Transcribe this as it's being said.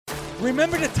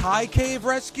Remember the Thai cave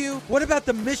rescue? What about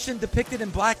the mission depicted in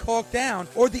Black Hawk Down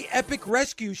or the epic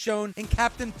rescue shown in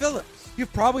Captain Phillips?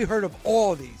 You've probably heard of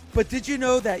all of these, but did you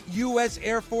know that U.S.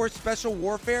 Air Force Special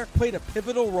Warfare played a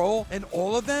pivotal role in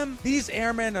all of them? These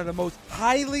airmen are the most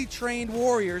highly trained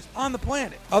warriors on the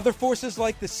planet. Other forces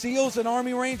like the SEALs and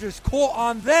Army Rangers call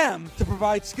on them to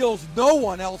provide skills no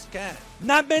one else can.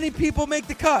 Not many people make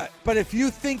the cut, but if you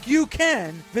think you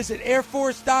can, visit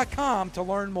airforce.com to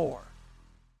learn more.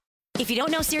 If you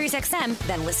don't know SiriusXM,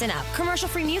 then listen up.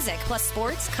 Commercial-free music, plus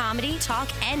sports, comedy, talk,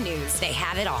 and news. They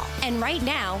have it all. And right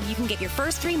now, you can get your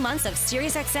first 3 months of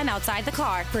SiriusXM outside the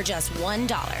car for just $1.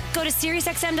 Go to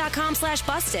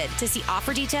SiriusXM.com/busted to see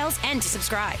offer details and to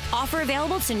subscribe. Offer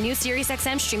available to new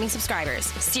SiriusXM streaming subscribers.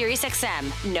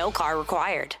 SiriusXM, no car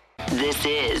required. This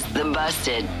is the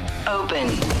Busted Open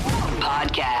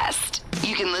Podcast.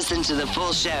 You can listen to the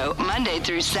full show Monday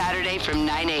through Saturday from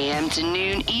 9 a.m. to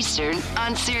noon Eastern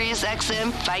on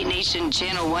SiriusXM Fight Nation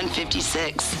Channel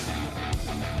 156.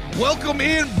 Welcome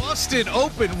in, Busted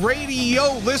Open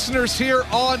Radio listeners here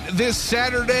on this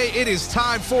Saturday. It is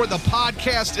time for the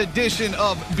podcast edition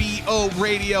of BO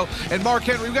Radio. And Mark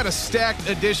Henry, we've got a stacked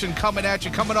edition coming at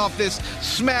you, coming off this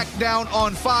SmackDown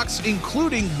on Fox,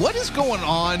 including what is going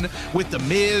on with The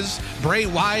Miz, Bray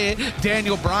Wyatt,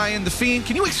 Daniel Bryan, The Fiend.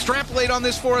 Can you extrapolate on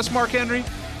this for us, Mark Henry?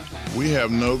 We have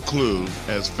no clue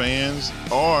as fans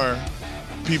or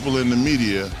people in the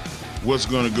media what's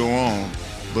going to go on,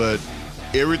 but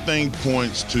everything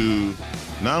points to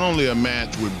not only a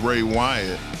match with Bray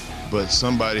Wyatt, but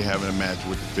somebody having a match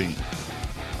with The Fiend.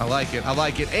 I like it. I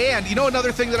like it. And you know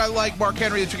another thing that I like, Mark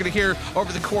Henry, that you're going to hear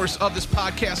over the course of this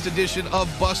podcast edition of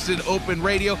Busted Open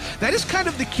Radio, that is kind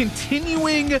of the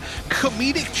continuing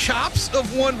comedic chops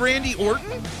of one Randy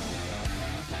Orton.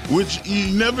 Which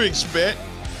you never expect,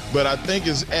 but I think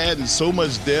is adding so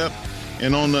much depth.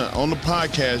 And on the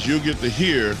podcast, you'll get to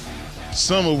hear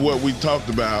some of what we talked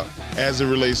about as it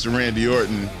relates to Randy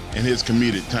Orton and his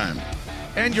comedic timing.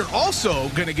 And you're also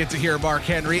going to get to hear Mark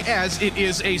Henry, as it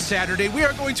is a Saturday. We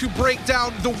are going to break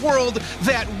down the world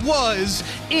that was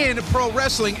in pro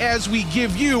wrestling as we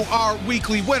give you our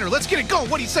weekly winner. Let's get it going.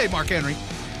 What do you say, Mark Henry?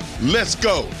 Let's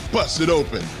go. Bust it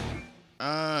open.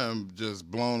 I'm just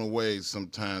blown away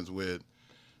sometimes with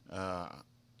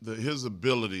his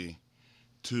ability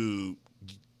to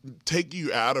take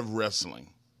you out of wrestling.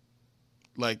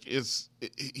 Like he's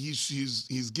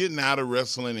getting out of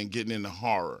wrestling and getting into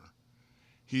horror.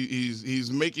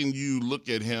 He's making you look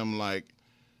at him like,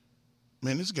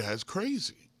 man, this guy's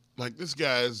crazy. Like, this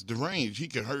guy's deranged. He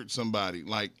can hurt somebody.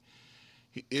 Like,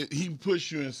 he puts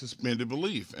you in suspended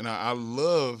belief. And I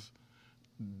love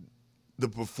the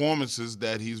performances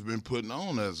that he's been putting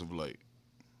on as of late.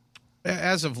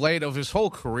 As of late, of his whole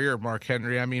career, Mark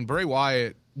Henry, I mean, Bray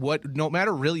Wyatt, no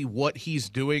matter really what he's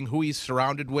doing, who he's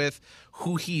surrounded with,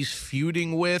 who he's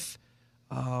feuding with,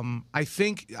 I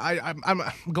think I'm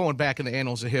going back in the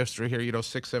annals of history here,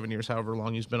 6-7 years, however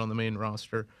long he's been on the main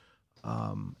roster.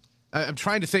 I'm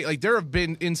trying to think, like, there have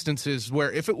been instances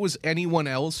where if it was anyone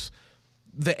else,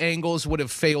 the angles would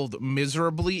have failed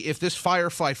miserably. If this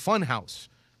Firefly Funhouse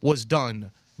was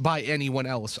done by anyone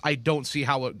else, I don't see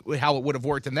how it would have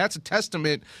worked, and that's a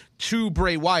testament to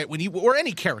Bray Wyatt or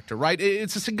any character, right?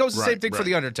 It goes the same thing for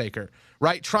the Undertaker,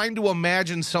 right? Trying to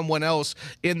imagine someone else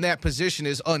in that position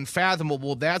is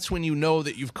unfathomable. That's when you know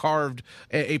that you've carved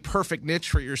a perfect niche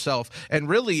for yourself. And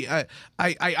really, I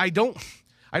don't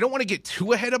want to get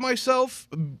too ahead of myself,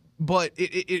 but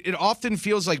it often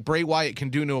feels like Bray Wyatt can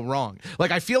do no wrong.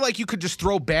 Like, I feel like you could just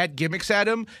throw bad gimmicks at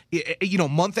him,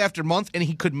 month after month, and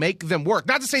he could make them work.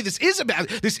 Not to say this isn't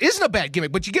a bad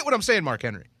gimmick, but you get what I'm saying, Mark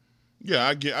Henry. Yeah,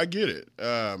 I get it.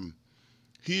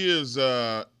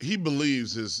 He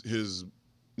believes his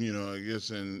I guess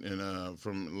in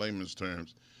from layman's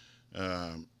terms,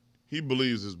 he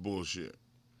believes his bullshit,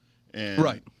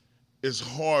 and it's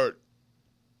hard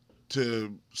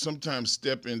to sometimes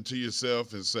step into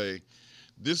yourself and say,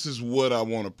 this is what I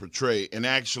want to portray, and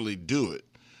actually do it,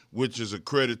 which is a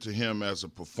credit to him as a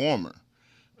performer.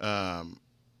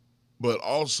 But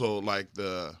also, like,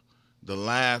 the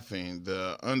laughing,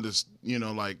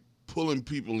 like pulling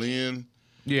people in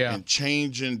and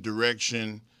changing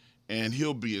direction, and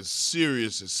he'll be as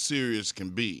serious can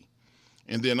be.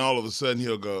 And then all of a sudden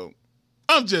he'll go,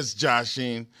 I'm just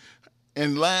joshing,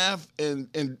 and laugh, and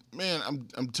man,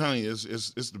 I'm telling you,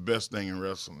 it's the best thing in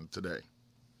wrestling today.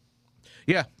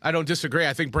 Yeah, I don't disagree.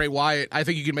 I think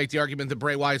you can make the argument that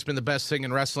Bray Wyatt's been the best thing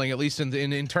in wrestling, at least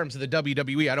in terms of the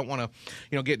WWE. I don't want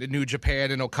to, get into New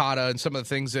Japan and Okada and some of the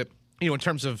things that, in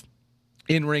terms of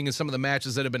in-ring and some of the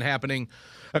matches that have been happening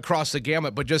across the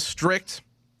gamut, but just strict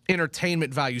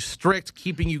entertainment value, strict,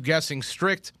 keeping you guessing,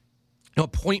 strict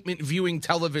appointment viewing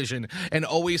television, and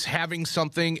always having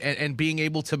something and being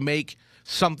able to make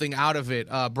something out of it.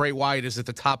 Bray Wyatt is at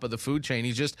the top of the food chain.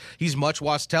 He's much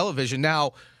watched television.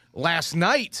 Now, last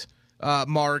night,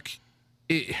 Mark,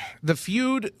 the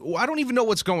feud, I don't even know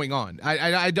what's going on.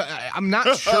 I'm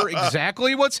not sure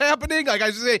exactly what's happening. Like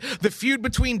I say, the feud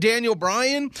between Daniel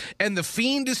Bryan and The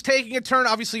Fiend is taking a turn.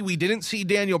 Obviously, we didn't see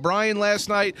Daniel Bryan last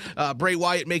night. Bray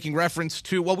Wyatt making reference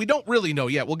to, well, we don't really know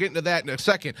yet. We'll get into that in a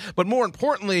second. But more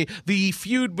importantly, the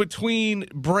feud between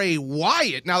Bray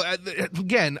Wyatt. Now,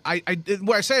 again,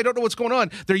 when I say I don't know what's going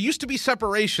on, there used to be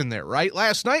separation there, right?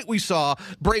 Last night we saw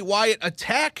Bray Wyatt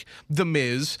attack The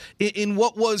Miz in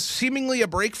what was seemingly a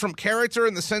break from character,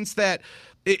 in the sense that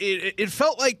it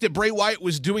felt like that Bray Wyatt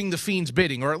was doing The Fiend's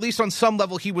bidding, or at least on some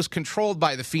level he was controlled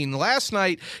by The Fiend. Last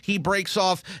night he breaks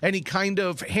off and he kind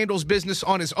of handles business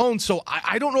on his own. So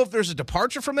I don't know if there's a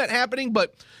departure from that happening,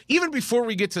 but even before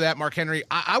we get to that, Mark Henry,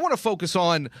 I want to focus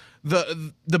on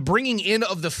the bringing in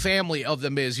of the family of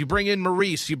The Miz. You bring in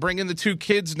Maurice, you bring in the two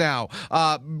kids now.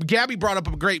 Gabby brought up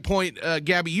a great point.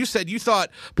 Gabby, you said you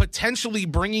thought potentially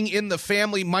bringing in the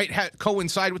family might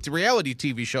coincide with the reality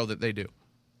TV show that they do.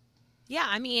 Yeah,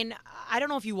 I mean, I don't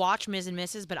know if you watch Ms. and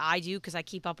Mrs., but I do, because I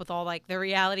keep up with all like the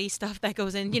reality stuff that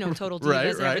goes in, Total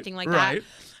Divas and everything like that.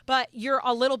 But you're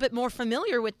a little bit more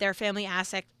familiar with their family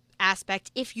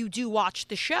aspect if you do watch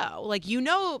the show. Like,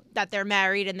 that they're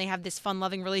married and they have this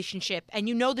fun-loving relationship, and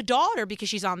the daughter because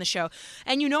she's on the show,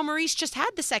 and Maurice just had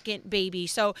the second baby.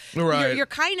 So you're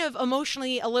kind of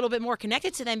emotionally a little bit more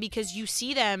connected to them because you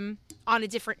see them on a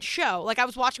different show. Like, I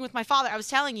was watching with my father, I was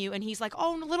telling you, and he's like,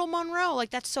 oh, little Monroe,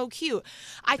 like, that's so cute.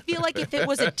 I feel like if it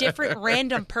was a different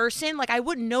random person, like, I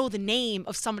wouldn't know the name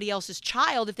of somebody else's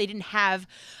child if they didn't have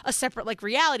a separate, like,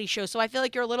 reality show. So I feel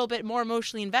like you're a little bit more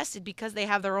emotionally invested because they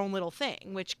have their own little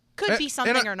thing, which could be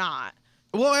something or not.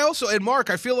 Well, and Mark,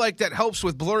 I feel like that helps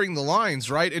with blurring the lines,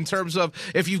 right? In terms of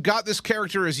if you've got this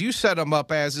character as you set him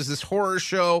up as this horror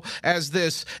show,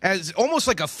 as almost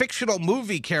like a fictional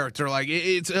movie character, like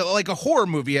it's like a horror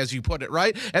movie, as you put it,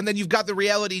 right? And then you've got the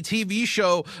reality TV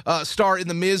show star in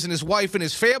The Miz and his wife and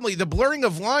his family. The blurring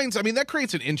of lines, I mean, that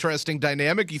creates an interesting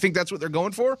dynamic. You think that's what they're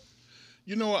going for?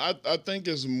 I think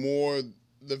it's more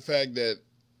the fact that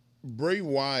Bray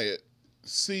Wyatt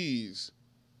sees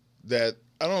that.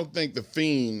 I don't think The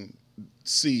Fiend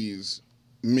sees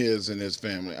Miz and his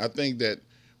family. I think that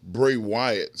Bray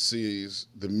Wyatt sees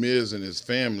the Miz and his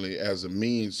family as a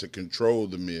means to control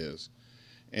the Miz.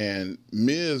 And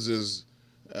Miz is,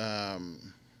 as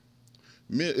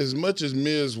much as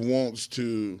Miz wants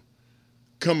to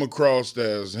come across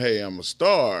as, hey, I'm a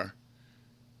star,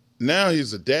 now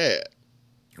he's a dad.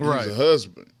 Right. He's a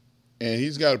husband. And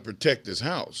he's got to protect his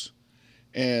house.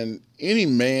 And any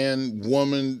man,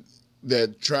 woman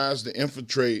that tries to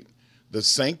infiltrate the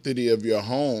sanctity of your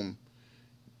home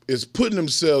is putting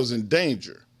themselves in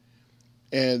danger.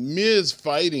 And Miz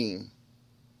fighting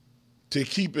to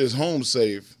keep his home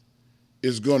safe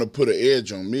is going to put an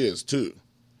edge on Miz too.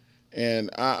 And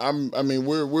I mean,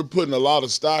 we're putting a lot of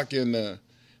stock in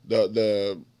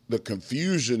the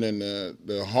confusion and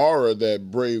the horror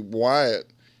that Bray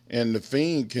Wyatt and The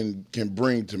Fiend can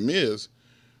bring to Miz.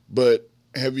 But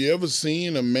have you ever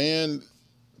seen a man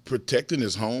protecting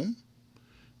his home?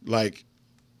 Like,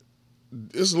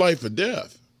 it's life or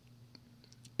death.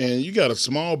 And you got a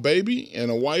small baby and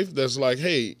a wife that's like,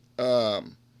 hey,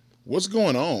 what's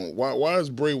going on? Why is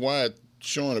Bray Wyatt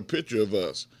showing a picture of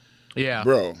us? Yeah.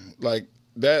 Bro, like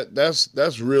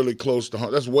that's really close to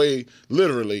home. That's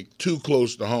literally too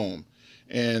close to home.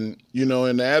 And,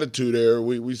 in the Attitude Era,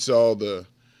 we saw the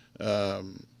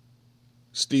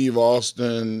Steve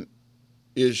Austin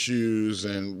issues,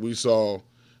 and we saw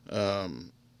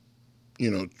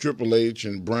Triple H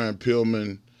and Brian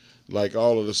Pillman, like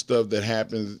all of the stuff that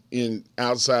happens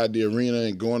outside the arena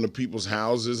and going to people's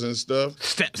houses and stuff.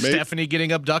 Stephanie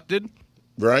getting abducted.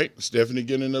 Right. Stephanie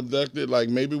getting abducted. Like,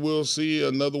 maybe we'll see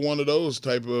another one of those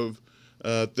type of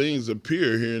things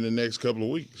appear here in the next couple of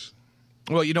weeks.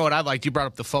 Well, you know what I liked? You brought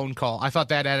up the phone call. I thought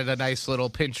that added a nice little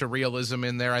pinch of realism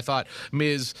in there. I thought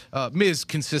Miz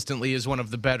consistently is one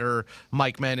of the better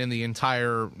mic men in the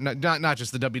entire, not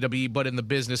just the WWE, but in the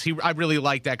business. I really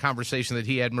liked that conversation that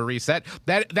he had, Maurice. That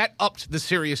upped the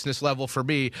seriousness level for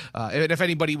me. And if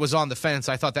anybody was on the fence,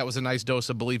 I thought that was a nice dose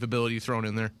of believability thrown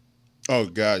in there. Oh,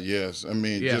 God, yes. I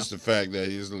mean, just the fact that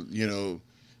he's,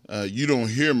 you don't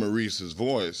hear Maurice's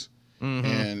voice.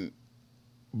 Mm-hmm.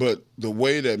 But the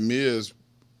way that Miz,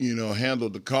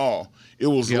 handled the call, it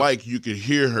was like you could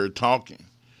hear her talking.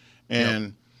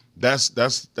 And that's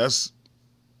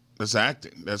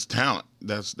acting. That's talent.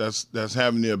 That's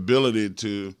having the ability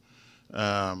to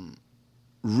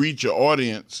reach your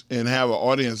audience and have an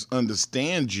audience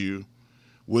understand you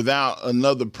without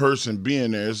another person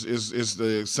being there. It's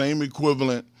the same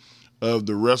equivalent of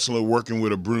the wrestler working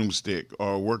with a broomstick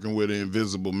or working with an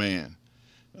invisible man.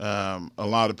 A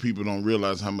lot of people don't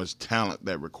realize how much talent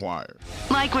that requires.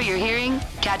 Like what you're hearing?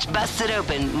 Catch Busted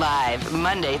Open live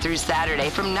Monday through Saturday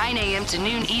from 9 a.m. to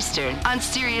noon Eastern on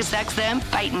SiriusXM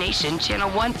Fight Nation Channel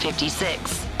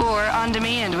 156 or on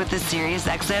demand with the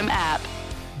SiriusXM app.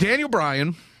 Daniel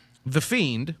Bryan, The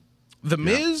Fiend, The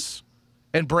Miz,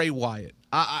 and Bray Wyatt.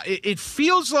 It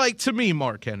feels like to me,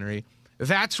 Mark Henry,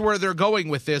 that's where they're going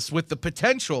with this, with the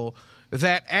potential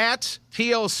that at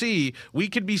TLC we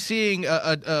could be seeing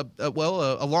a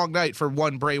long night for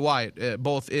one Bray Wyatt,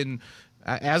 both in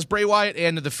as Bray Wyatt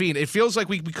and The Fiend. It feels like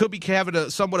we could be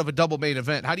having somewhat of a double main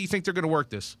event. How do you think they're going to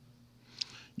work this?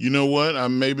 You know what?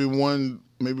 Maybe one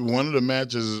of the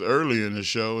matches is early in the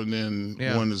show, and then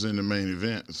one is in the main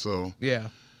event. So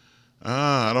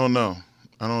I don't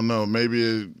know.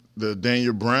 Maybe the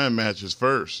Daniel Bryan match is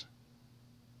first,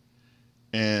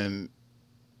 and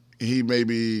he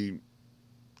maybe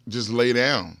just lay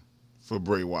down for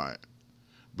Bray Wyatt.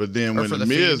 But then when the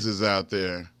Miz is out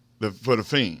there, for the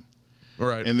Fiend,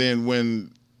 right? And then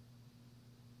when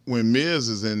Miz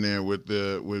is in there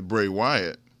with Bray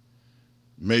Wyatt,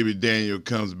 maybe Daniel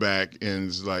comes back and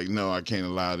is like, no, I can't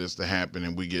allow this to happen,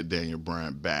 and we get Daniel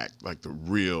Bryan back, like the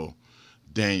real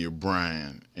Daniel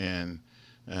Bryan. And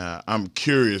I'm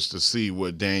curious to see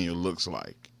what Daniel looks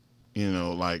like. You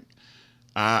know, like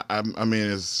I mean,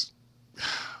 it's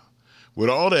with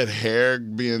all that hair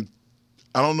being,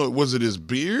 I don't know, was it his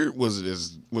beard? Was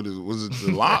it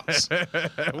the locks?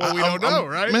 Well, we don't know,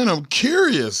 right? Man, I'm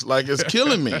curious. Like, it's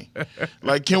killing me.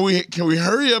 Like, can we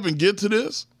hurry up and get to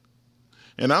this?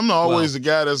 And I'm always the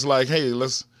guy that's like, hey,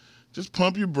 let's just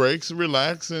pump your brakes and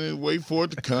relax and wait for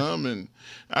it to come. And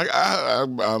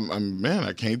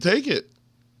I can't take it.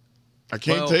 I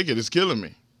can't take it. It's killing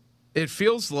me. It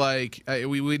feels like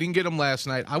we didn't get him last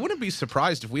night. I wouldn't be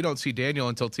surprised if we don't see Daniel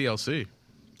until TLC.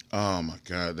 Oh my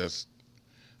God,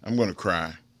 I'm going to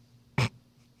cry.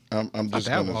 I'm just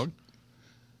not that long.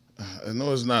 I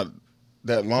know it's not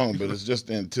that long, but it's just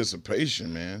the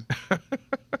anticipation, man.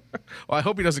 Well, I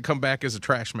hope he doesn't come back as a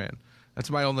trash man. That's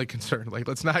my only concern. Like,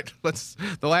 the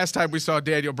last time we saw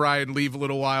Daniel Bryan leave a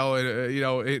little while,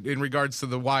 in regards to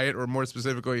the Wyatt, or more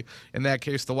specifically, in that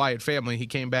case, the Wyatt family, he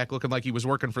came back looking like he was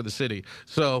working for the city.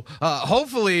 So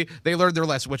hopefully they learned their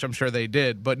lesson, which I'm sure they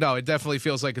did. But no, it definitely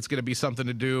feels like it's going to be something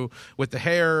to do with the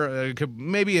hair,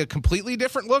 maybe a completely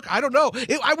different look. I don't know.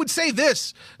 I would say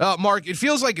this, Mark, it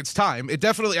feels like it's time. It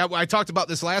definitely, I talked about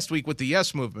this last week with the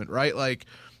Yes Movement, right? Like,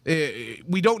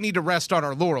 we don't need to rest on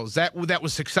our laurels. That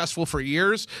was successful for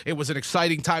years. It was an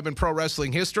exciting time in pro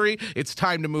wrestling history. It's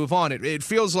time to move on. It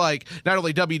feels like not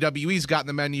only WWE's gotten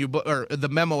the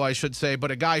memo, I should say, but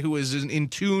a guy who is in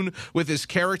tune with his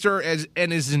character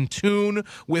and is in tune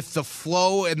with the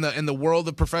flow and the world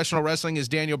of professional wrestling as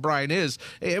Daniel Bryan is.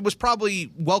 It was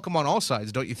probably welcome on all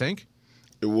sides, don't you think?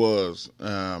 It was.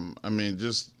 I mean,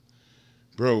 just,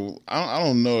 bro, I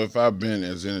don't know if I've been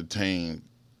as entertained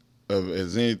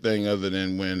as anything other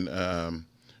than when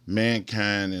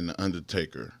Mankind and The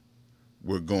Undertaker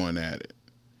were going at it.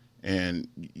 And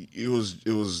it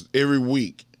was every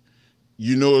week,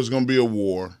 it was going to be a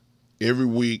war. Every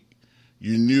week,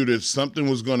 you knew that something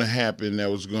was going to happen that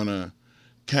was going to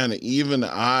kind of even the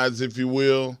odds, if you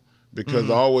will, because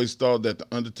I always thought that The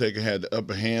Undertaker had the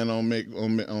upper hand on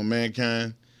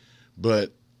Mankind.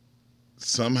 But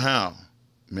somehow,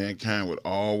 Mankind would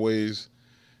always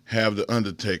have The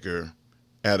Undertaker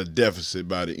at a deficit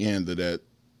by the end of that,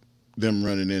 them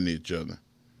running into each other.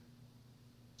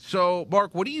 So,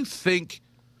 Mark, what do you think?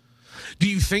 Do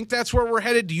you think that's where we're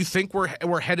headed? Do you think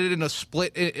we're headed in a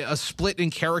split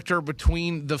in character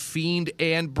between The Fiend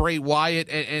and Bray Wyatt?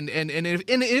 And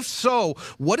if so,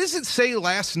 what does it say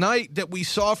last night that we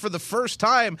saw for the first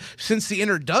time since the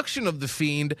introduction of The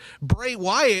Fiend, Bray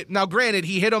Wyatt? Now, granted,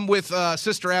 he hit him with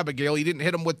Sister Abigail. He didn't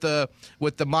hit him with the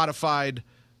modified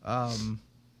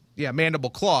mandible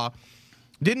claw.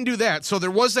 Didn't do that. So there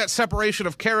was that separation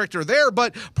of character there.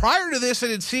 But prior to this,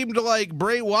 it had seemed like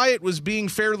Bray Wyatt was being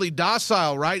fairly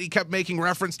docile, right? He kept making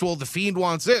reference to, well, The Fiend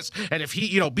wants this. And if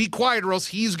he, be quiet or else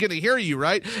he's going to hear you,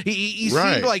 right? He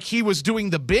seemed like he was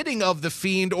doing the bidding of The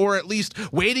Fiend, or at least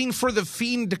waiting for The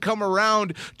Fiend to come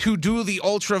around to do the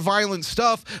ultra-violent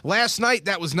stuff. Last night,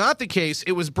 that was not the case.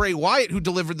 It was Bray Wyatt who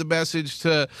delivered the message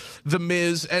to The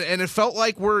Miz. And it felt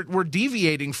like we're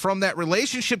deviating from that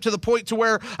relationship to the point to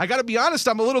where, I got to be honest,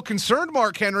 I'm a little concerned,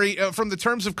 Mark Henry, from the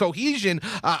terms of cohesion.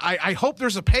 I hope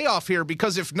there's a payoff here,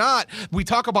 because if not, we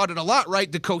talk about it a lot,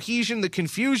 right? The cohesion, the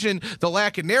confusion, the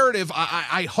lack of narrative.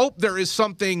 I hope there is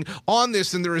something on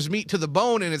this and there is meat to the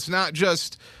bone, and it's not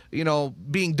just,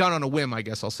 being done on a whim, I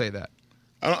guess I'll say that.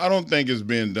 I don't think it's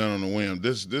being done on a whim.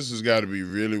 This has got to be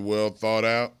really well thought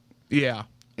out. Yeah.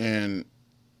 And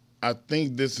I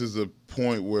think this is a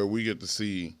point where we get to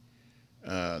see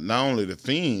not only the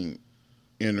Fiend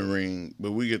in the ring,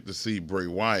 but we get to see Bray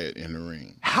Wyatt in the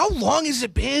ring. How long has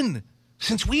it been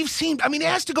since we've seen? I mean, it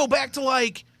has to go back to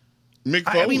like Mick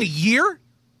Foley. a year.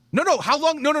 No. How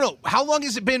long? No. How long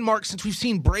has it been, Mark, since we've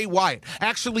seen Bray Wyatt?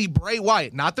 Actually, Bray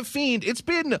Wyatt, not the Fiend. It's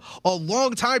been a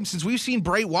long time since we've seen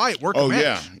Bray Wyatt work a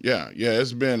match. Yeah.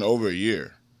 It's been over a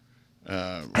year.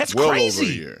 That's well crazy.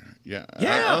 Over a year. Yeah.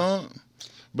 Yeah.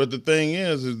 But the thing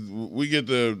is we get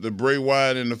the Bray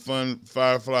Wyatt in the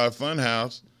Firefly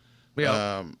Funhouse.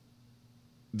 Yeah.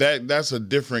 That's a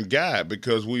different guy,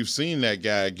 because we've seen that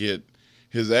guy get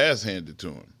his ass handed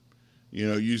to him.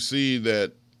 You see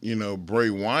that, Bray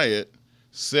Wyatt,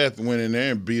 Seth went in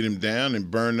there and beat him down and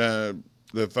burned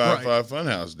the Firefly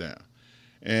Funhouse down.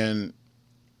 And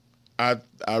I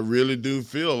really do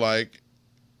feel like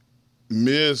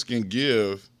Miz can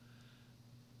give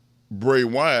Bray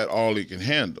Wyatt all he can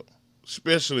handle,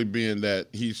 especially being that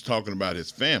he's talking about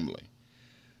his family.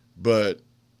 But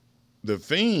the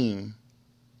Fiend,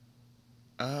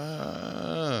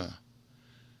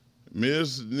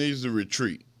 Miz needs to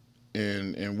retreat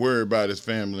and worry about his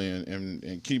family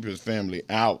and keep his family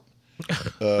out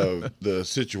of the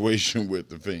situation with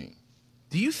the Fiend.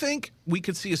 Do you think we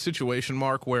could see a situation,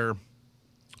 Mark, where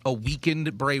a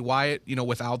weakened Bray Wyatt,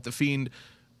 without the Fiend,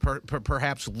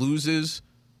 perhaps loses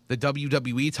the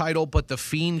WWE title, but the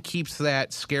Fiend keeps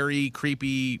that scary,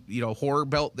 creepy, horror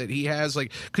belt that he has?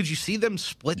 Like, could you see them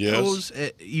split those?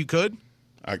 You could?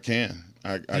 I can.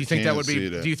 Do you think that would be?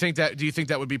 Do you think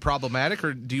that would be problematic,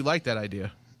 or do you like that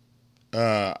idea?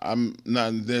 I'm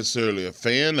not necessarily a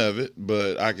fan of it,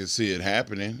 but I can see it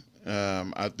happening.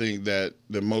 I think that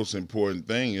the most important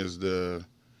thing is the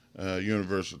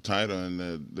Universal title and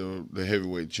the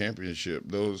Heavyweight Championship.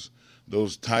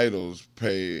 Those titles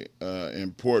play an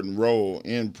important role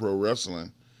in pro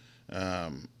wrestling,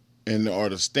 and are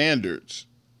the standards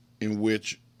in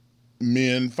which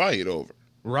men fight over.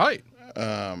 Right.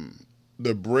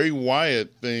 The Bray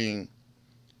Wyatt thing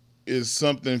is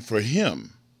something for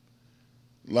him.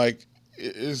 Like,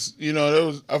 it's,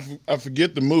 I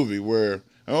forget the movie where, it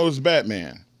was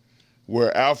Batman,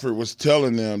 where Alfred was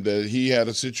telling them that he had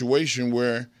a situation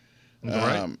where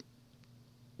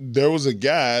there was a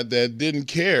guy that didn't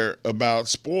care about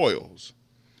spoils.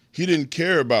 He didn't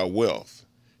care about wealth.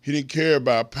 He didn't care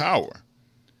about power.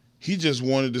 He just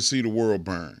wanted to see the world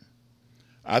burn.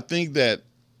 I think that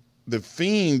the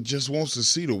Fiend just wants to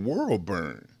see the world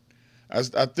burn.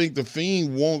 I think the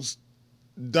Fiend wants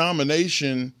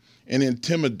domination and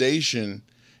intimidation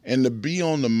and to be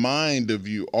on the mind of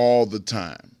you all the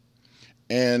time.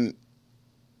 And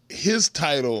his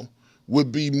title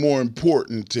would be more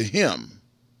important to him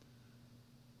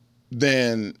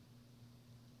than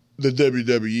the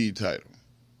WWE title.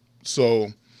 So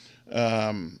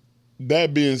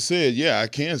that being said, yeah, I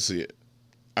can see it.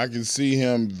 I can see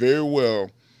him very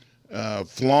well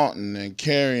flaunting and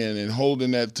carrying and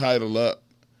holding that title up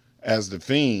as the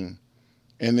Fiend,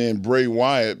 and then Bray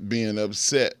Wyatt being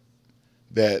upset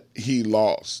that he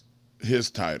lost his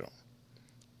title.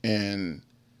 And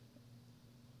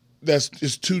that's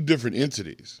just two different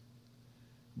entities,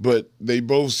 but they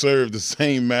both serve the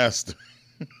same master.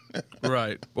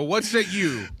 Right. Well, what say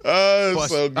you? It's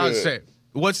so good. I'd say,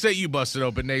 what say you, Busted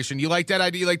Open Nation? You like that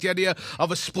idea? You like the idea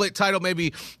of a split title,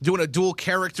 maybe doing a dual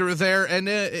character there? And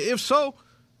if so,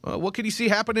 what could you see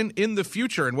happening in the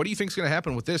future? And what do you think is going to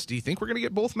happen with this? Do you think we're going to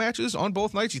get both matches on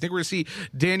both nights? Do you think we're going to see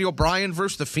Daniel Bryan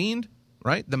versus The Fiend?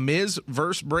 Right? The Miz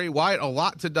versus Bray Wyatt. A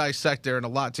lot to dissect there and a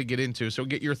lot to get into. So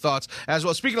get your thoughts as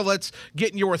well. Speaking of let's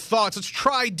get your thoughts, let's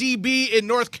try DB in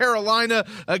North Carolina.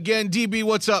 Again, DB,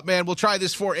 what's up, man? We'll try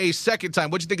this for a second time.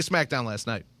 What'd you think of SmackDown last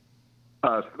night?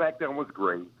 SmackDown was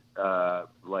great.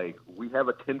 We have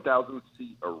a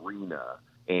 10,000-seat arena,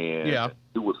 and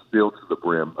it was filled to the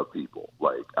brim of people.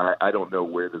 I don't know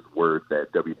where this word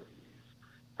that WWE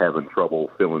having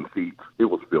trouble filling seats. It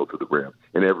was filled to the brim,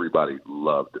 and everybody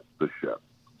loved the show.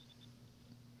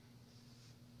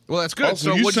 Well, that's good.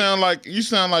 Also, you sound like a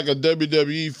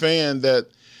WWE fan that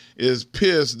is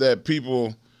pissed that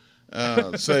people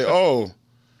say, "Oh,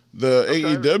 the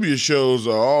AEW shows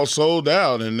are all sold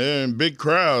out and they're in big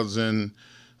crowds, and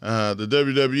the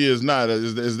WWE is not."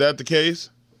 Is that the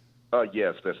case?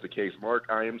 Yes, that's the case, Mark.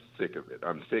 I am sick of it.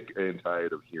 I'm sick and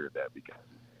tired of hearing that because,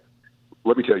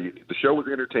 let me tell you, the show was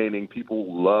entertaining.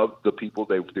 People loved the people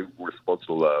they were supposed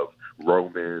to love.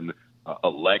 Roman,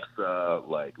 Alexa,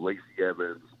 like Lacey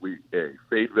Evans.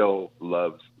 Fayetteville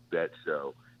loves that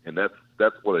show, and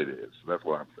that's what it is. That's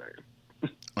what I'm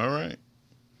saying. All right.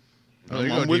 There you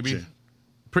go, DB.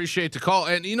 Appreciate the call.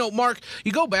 And, Mark,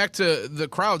 you go back to the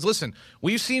crowds. Listen,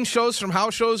 we've seen shows from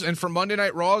house shows and from Monday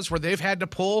Night Raws where they've had to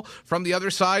pull from the other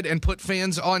side and put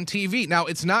fans on TV. Now,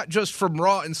 it's not just from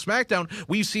Raw and SmackDown.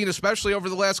 We've seen, especially over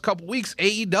the last couple weeks,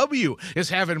 AEW is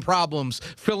having problems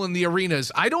filling the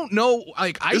arenas. I don't know.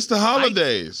 It's the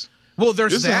holidays.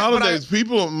 There's it's the holidays.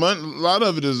 People, a lot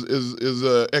of it is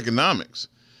economics.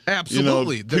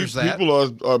 Absolutely. There's that.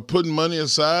 People are putting money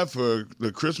aside for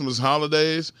the Christmas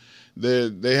holidays.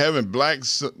 They having Black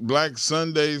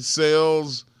Sunday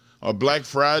sales or Black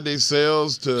Friday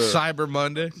sales to Cyber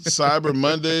Monday. Cyber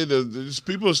Monday.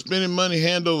 People are spending money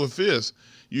hand over fist.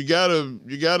 You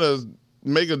gotta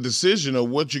make a decision of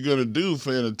what you're gonna do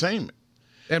for entertainment.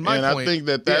 And I think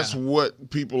that's what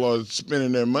people are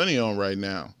spending their money on right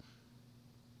now.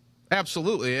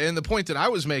 Absolutely. And the point that I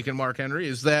was making, Mark Henry,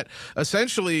 is that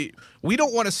essentially we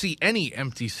don't want to see any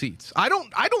empty seats. I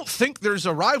don't think there's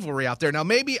a rivalry out there. Now,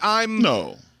 maybe I'm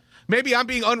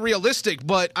being unrealistic,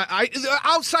 but I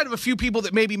outside of a few people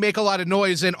that maybe make a lot of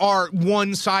noise and are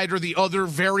one side or the other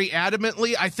very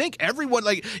adamantly, I think everyone,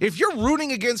 if you're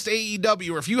rooting against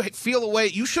AEW or if you feel a way,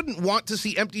 you shouldn't want to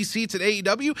see empty seats at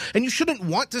AEW and you shouldn't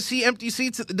want to see empty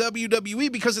seats at the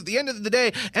WWE, because at the end of the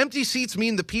day, empty seats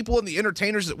mean the people and the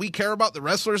entertainers that we care about, the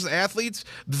wrestlers, the athletes,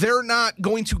 they're not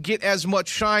going to get as much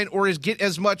shine or get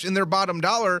as much in their bottom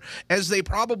dollar as they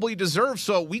probably deserve.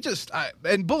 So we just,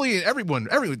 and bullying everyone,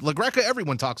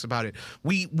 everyone talks about it.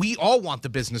 We all want the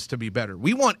business to be better.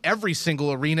 We want every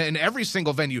single arena and every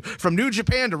single venue, from New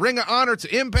Japan to Ring of Honor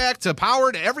to Impact to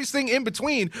Power to everything in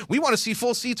between. We want to see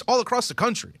full seats all across the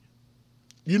country.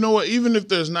 You know what? Even if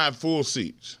there's not full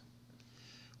seats,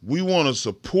 we want to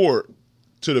support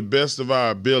to the best of our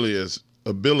ability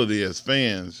as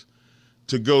fans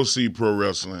to go see pro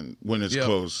wrestling when it's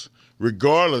close,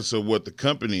 regardless of what the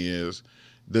company is.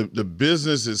 The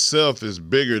business itself is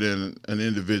bigger than an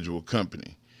individual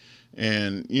company.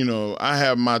 And, I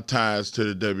have my ties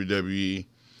to the WWE,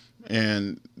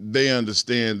 and they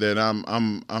understand that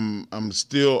I'm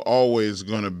still always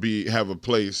going to have a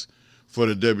place for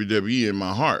the WWE in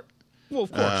my heart. Well,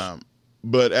 of course.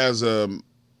 But as a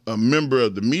member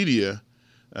of the media,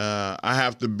 I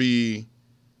have to be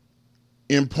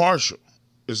impartial.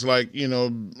 It's like,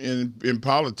 in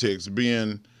politics,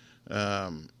 being a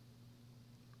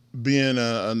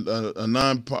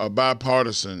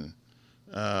bipartisan,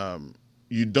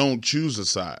 you don't choose a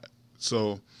side.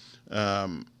 So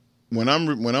when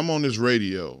I'm on this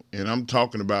radio and I'm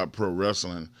talking about pro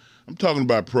wrestling, I'm talking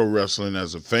about pro wrestling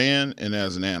as a fan and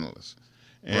as an analyst.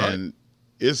 And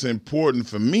it's important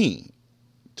for me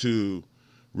to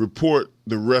report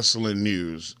the wrestling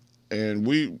news. And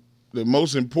the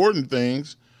most important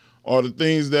things are the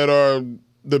things that are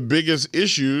the biggest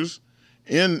issues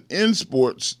in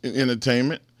sports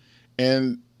entertainment,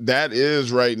 and that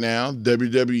is right now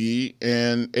WWE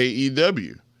and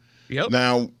AEW. Yep.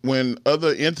 Now, when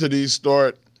other entities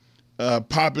start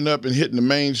popping up and hitting the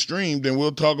mainstream, then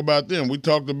we'll talk about them. We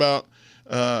talked about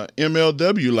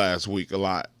MLW last week a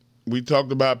lot. We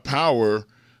talked about Power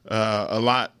a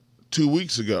lot 2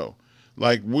 weeks ago.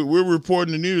 We're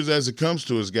reporting the news as it comes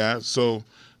to us, guys. So,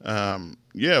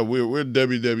 we're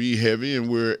WWE heavy and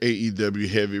we're AEW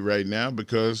heavy right now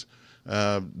because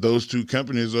those two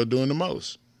companies are doing the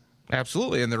most.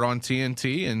 Absolutely, and they're on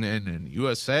TNT and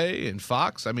USA and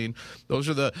Fox. I mean, those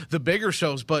are the bigger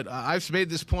shows, but I've made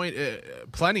this point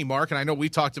plenty, Mark, and I know we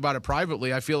talked about it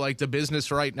privately. I feel like the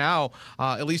business right now,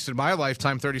 at least in my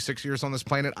lifetime, 36 years on this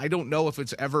planet, I don't know if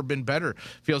it's ever been better.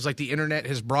 Feels like the internet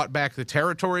has brought back the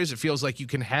territories. It feels like you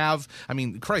can have,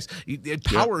 Christ, it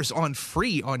powers on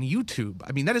free on YouTube.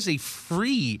 I mean, that is a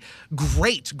free,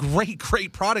 great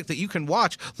product that you can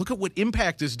watch. Look at what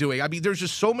Impact is doing. I mean, there's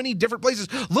just so many different places.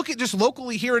 Look at just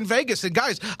locally here in Vegas. And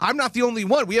guys, I'm not the only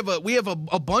one. We have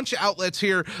a bunch of outlets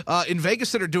here in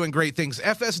Vegas that are doing great things.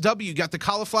 FSW, got the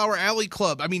Cauliflower Alley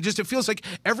Club. I mean, just it feels like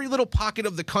every little pocket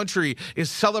of the country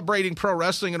is celebrating pro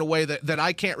wrestling in a way that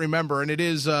I can't remember. And it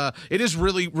is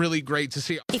really, really great to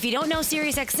see. If you don't know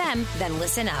SiriusXM, then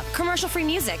listen up. Commercial-free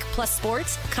music, plus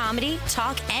sports, comedy,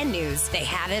 talk, and news. They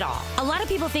have it all. A lot of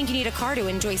people think you need a car to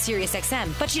enjoy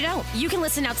SiriusXM, but you don't. You can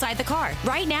listen outside the car.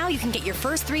 Right now, you can get your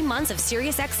first 3 months of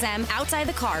SiriusXM SiriusXM outside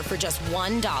the car for just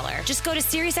 $1. Just go to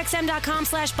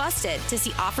SiriusXM.com/busted to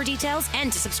see offer details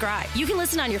and to subscribe. You can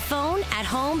listen on your phone, at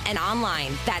home, and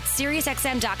online. That's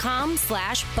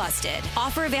SiriusXM.com/busted.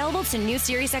 Offer available to new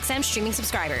SiriusXM streaming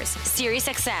subscribers.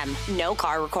 SiriusXM, no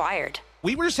car required.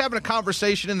 We were just having a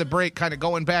conversation in the break, kind of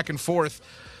going back and forth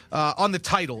on the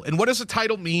title and what does a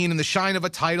title mean and the shine of a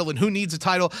title and who needs a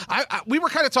title. We were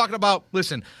kind of talking about,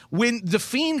 listen, when The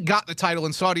Fiend got the title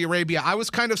in Saudi Arabia, I was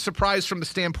kind of surprised from the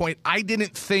standpoint I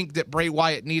didn't think that Bray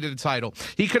Wyatt needed a title.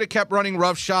 He could have kept running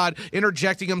roughshod,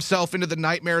 interjecting himself into the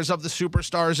nightmares of the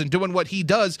superstars and doing what he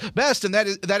does best, and that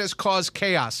has caused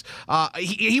chaos.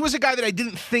 He was a guy that I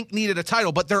didn't think needed a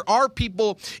title, but there are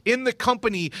people in the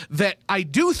company that I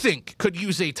do think could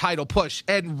use a title push.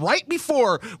 And right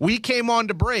before we came on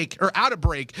to break, or out of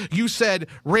break, you said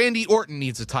Randy Orton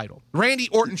needs a title. Randy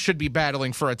Orton should be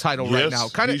battling for a title right now.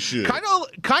 Kind of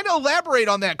elaborate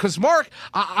on that, because Mark,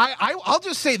 I'll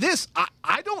just say this: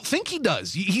 I don't think he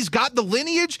does. He's got the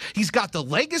lineage, he's got the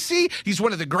legacy, he's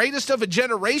one of the greatest of a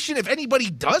generation. If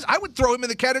anybody does, I would throw him in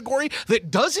the category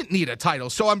that doesn't need a title.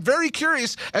 So I'm very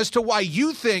curious as to why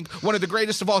you think one of the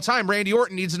greatest of all time, Randy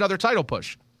Orton, needs another title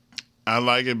push. I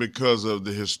like it because of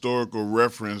the historical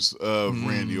reference of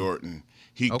Randy Orton.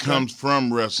 He comes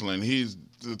from wrestling. He's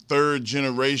the third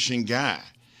generation guy.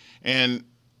 And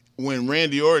when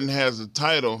Randy Orton has a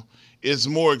title, it's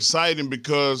more exciting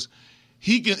because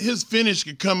his finish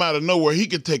could come out of nowhere. He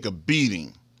could take a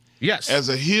beating. Yes. As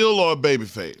a heel or a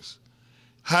babyface.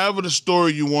 However the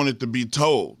story you want it to be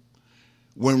told.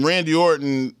 When Randy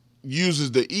Orton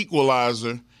uses the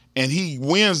equalizer and he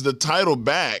wins the title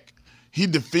back, he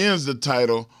defends the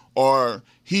title, or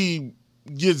he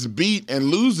gets beat and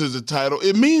loses the title,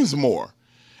 it means more.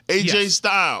 AJ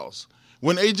Styles.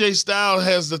 When AJ Styles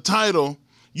has the title,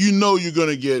 you know you're going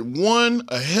to get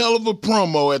a hell of a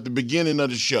promo at the beginning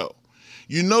of the show.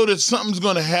 You know that something's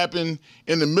going to happen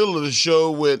in the middle of the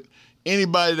show with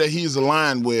anybody that he's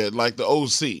aligned with, like the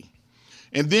OC.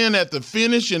 And then at the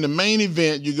finish in the main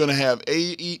event, you're going to have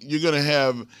AJ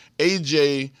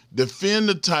defend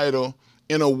the title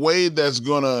in a way that's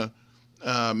going to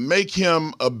make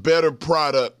him a better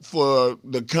product for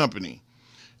the company.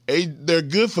 They're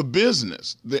good for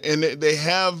business, and they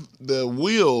have the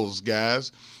wheels,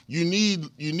 guys. You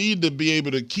need to be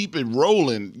able to keep it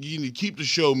rolling. You need to keep the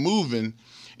show moving,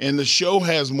 and the show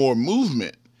has more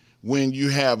movement when you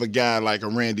have a guy like a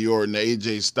Randy Orton,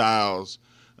 AJ Styles,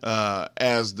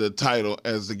 as the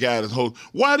guy that's holding.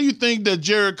 Why do you think that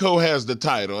Jericho has the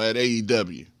title at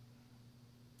AEW?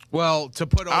 Well, to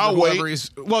put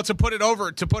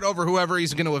over whoever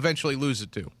he's going to eventually lose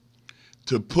it to.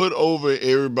 To put over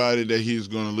everybody that he's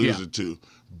going to lose it to.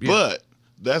 But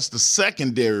that's the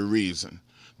secondary reason.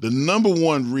 The number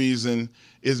one reason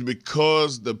is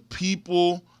because the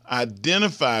people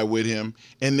identify with him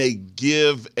and they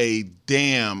give a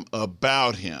damn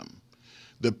about him.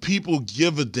 The people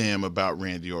give a damn about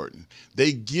Randy Orton.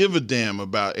 They give a damn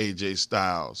about AJ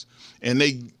Styles.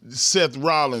 And Seth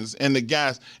Rollins and the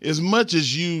guys, as much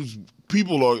as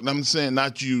people are, I'm saying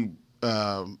not you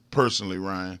personally,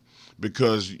 Ryan,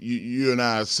 because you and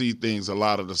I see things a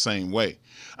lot of the same way.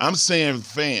 I'm saying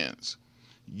fans,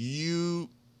 you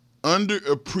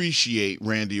underappreciate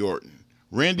Randy Orton.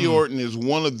 Randy Orton is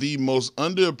one of the most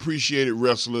underappreciated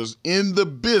wrestlers in the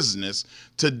business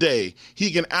today.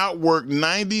 He can outwork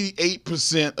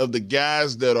 98% of the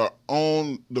guys that are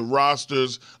on the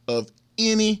rosters of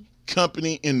any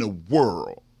company in the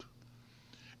world.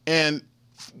 And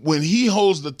when he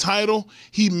holds the title,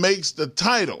 he makes the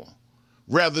title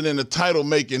rather than the title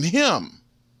making him.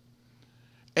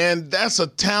 And that's a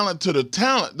talent to the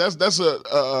talent. That's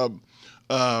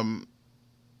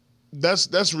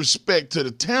respect to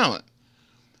the talent.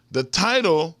 The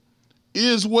title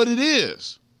is what it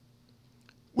is.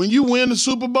 When you win the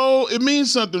Super Bowl, it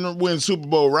means something to win the Super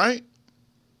Bowl, right?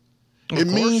 It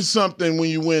means something when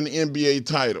you win the NBA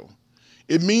title.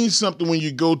 It means something when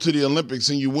you go to the Olympics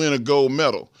and you win a gold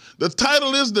medal. The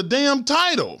title is the damn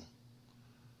title.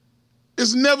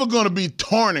 It's never going to be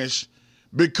tarnished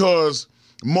because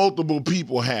multiple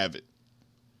people have it.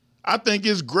 I think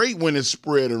it's great when it's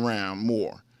spread around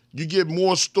more. You get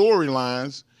more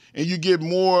storylines and you get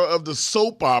more of the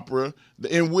soap opera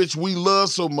in which we love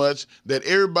so much that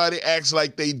everybody acts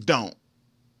like they don't.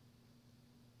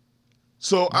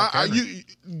 So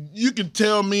you can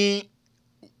tell me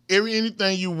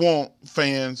anything you want,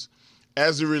 fans,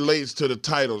 as it relates to the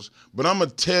titles, but I'm going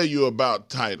to tell you about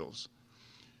titles.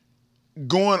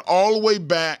 Going all the way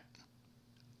back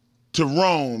to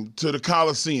Rome, to the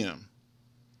Colosseum,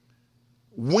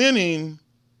 winning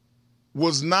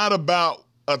was not about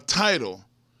a title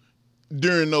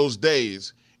during those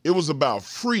days. it was about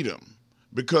freedom,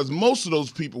 because most of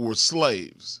those people were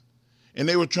slaves, and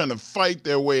they were trying to fight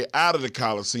their way out of the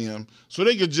Coliseum so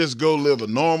they could just go live a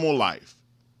normal life.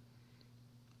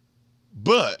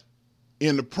 But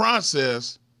in the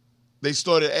process, they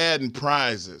started adding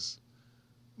prizes,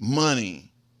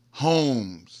 money,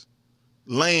 homes,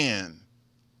 land.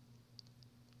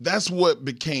 That's what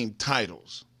became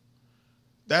titles.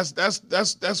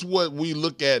 That's what we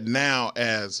look at now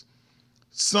as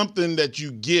something that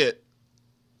you get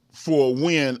for a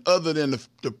win, other than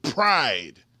the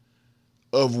pride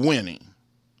of winning.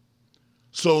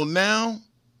 So now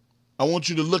I want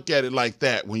you to look at it like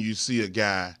that when you see a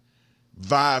guy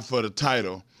vie for the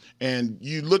title, and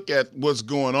you look at what's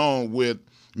going on with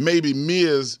maybe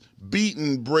Miz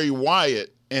beating Bray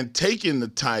Wyatt and taking the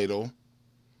title,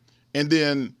 and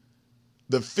then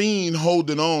the Fiend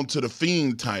holding on to the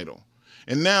Fiend title.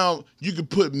 And now you can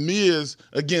put Miz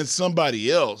against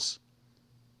somebody else.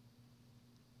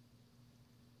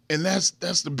 And that's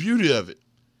the beauty of it.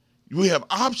 We have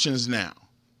options now.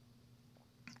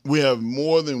 We have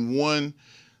more than one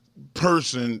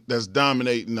person that's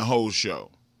dominating the whole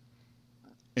show.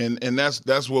 And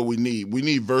that's what we need. We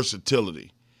need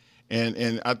versatility.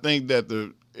 And I think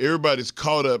that everybody's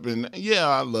caught up in, yeah,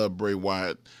 I love Bray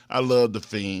Wyatt. I love the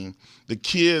Fiend. The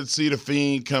kids see the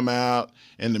Fiend come out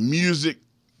and the music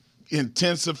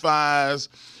intensifies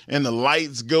and the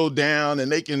lights go down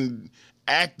and they can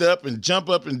act up and jump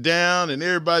up and down and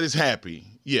everybody's happy.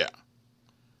 Yeah,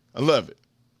 I love it.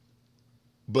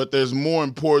 But there's more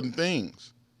important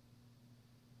things.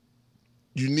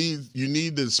 You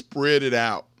need to spread it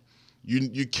out.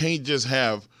 You can't just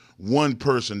have one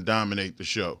person dominate the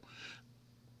show.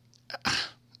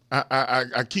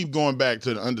 I keep going back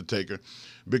to The Undertaker,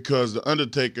 because The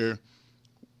Undertaker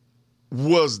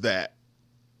was that,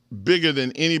 bigger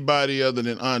than anybody other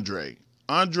than Andre.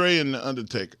 Andre and The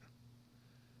Undertaker.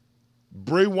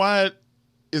 Bray Wyatt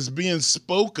is being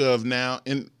spoke of now,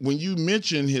 and when you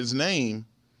mention his name,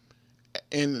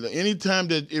 and anytime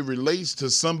that it relates to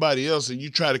somebody else and you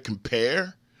try to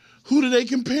compare, who do they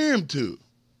compare him to?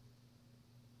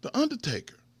 The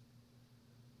Undertaker.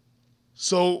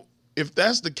 So if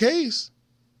that's the case,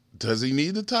 does he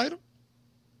need the title?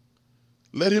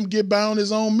 Let him get by on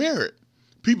his own merit.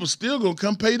 People still gonna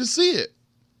come pay to see it.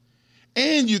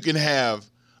 And you can have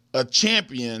a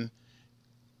champion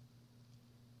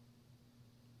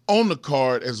on the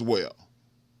card as well.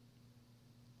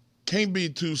 Can't be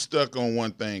too stuck on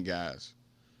one thing, guys.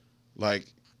 Like,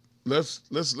 let's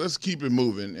keep it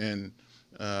moving and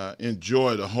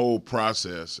enjoy the whole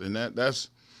process. And that's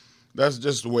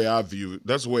just the way I view it.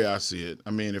 That's the way I see it.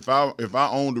 I mean, if I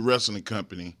owned a wrestling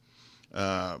company,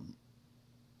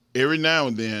 every now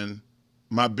and then,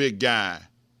 my big guy,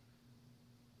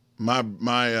 my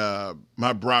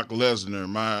Brock Lesnar,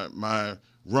 my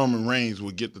Roman Reigns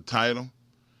would get the title,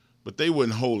 but they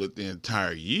wouldn't hold it the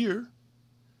entire year.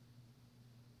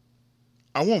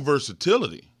 I want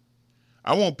versatility.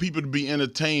 I want people to be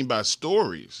entertained by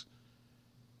stories.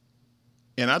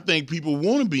 And I think people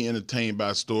want to be entertained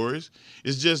by stories.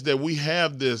 It's just that we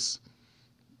have this,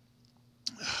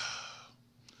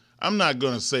 I'm not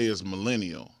going to say it's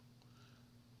millennial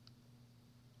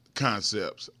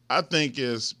concepts. I think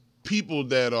it's people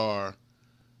that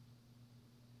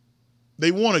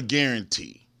they want a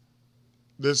guarantee.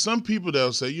 There's some people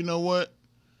that'll say, you know what?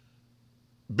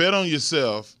 Bet on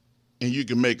yourself and you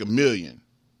can make $1 million.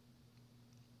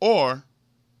 Or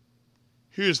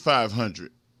here's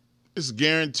 500. It's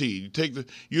guaranteed.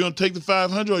 You're gonna take the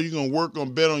 500, or you're gonna work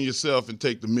on bet on yourself and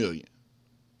take the $1 million.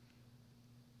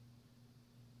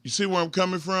 You see where I'm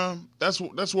coming from? That's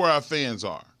where our fans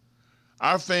are.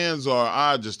 Our fans are,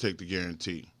 I just take the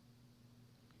guarantee.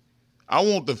 I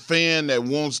want the fan that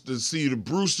wants to see the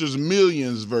Brewster's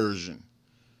Millions version.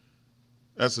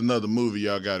 That's another movie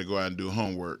y'all got to go out and do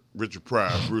homework. Richard Pryor,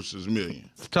 Brewster's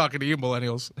Millions. Talking to you,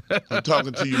 millennials. I'm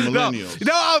talking to you, millennials.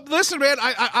 No, listen, man,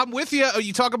 I'm with you.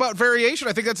 You talk about variation.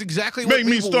 I think that's exactly what people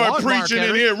want. Make me start preaching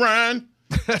in here, Ryan.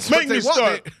 Make me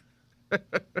start.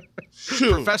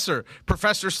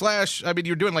 Professor slash, I mean,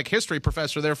 you're doing like history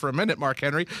professor there for a minute, Mark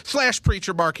Henry, /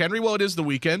 preacher Mark Henry. Well, it is the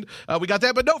weekend. We got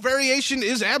that. But no, variation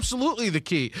is absolutely the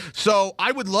key. So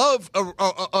I would love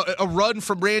a run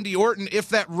from Randy Orton if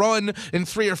that run in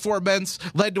 3 or 4 months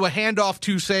led to a handoff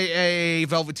to, say, a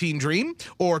Velveteen Dream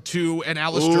or to an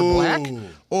Aleister Black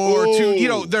or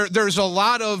to, there's a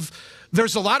lot of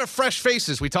there's a lot of fresh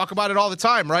faces. We talk about it all the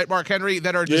time, right, Mark Henry,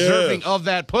 that are deserving of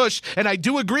that push. And I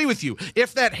do agree with you.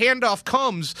 If that handoff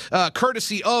comes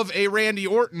courtesy of a Randy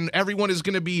Orton, everyone is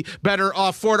going to be better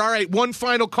off for it. All right, one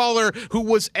final caller who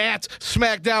was at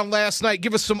SmackDown last night.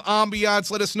 Give us some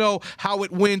ambiance. Let us know how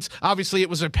it went. Obviously, it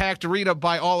was a packed arena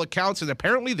by all accounts, and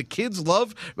apparently the kids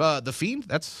love The Fiend.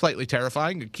 That's slightly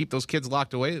terrifying to keep those kids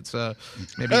locked away. It's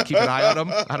maybe keep an eye on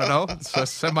them. I don't know. It's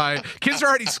a kids are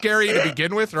already scary to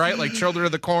begin with, right? Like Children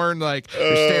of the Corn, like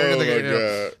they're staring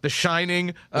at the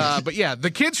Shining. But yeah,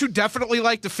 the kids who definitely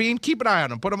like The Fiend, keep an eye on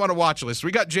them. Put them on a watch list.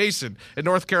 We got Jason in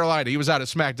North Carolina. He was out at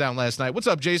SmackDown last night. What's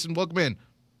up, Jason? Welcome in.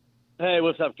 Hey,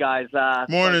 what's up, guys?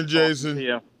 Morning,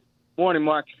 Jason. Morning,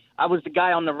 Mark. I was the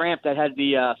guy on the ramp that had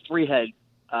the three-head,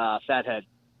 fat head.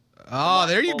 Oh,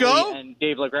 there you go. And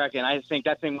Dave LaGreca, and I just think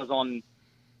that thing was on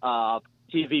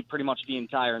TV pretty much the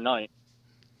entire night.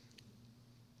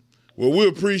 Well, we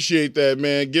appreciate that,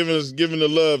 man, giving the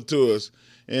love to us.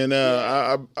 And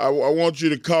I want you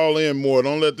to call in more.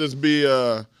 Don't let this be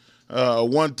a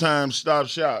one-time stop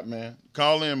shop, man.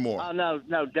 Call in more.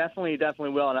 No, definitely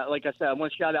will. And like I said, I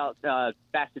want to shout out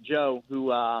back to Joe, who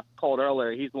called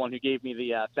earlier. He's the one who gave me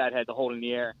the fat head to hold in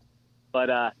the air.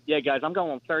 But, yeah, guys, I'm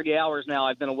going on 30 hours now.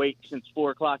 I've been awake since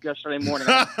 4 o'clock yesterday morning.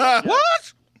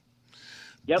 What?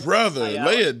 Yep. Brother,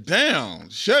 lay it down.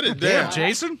 Shut it down. Damn,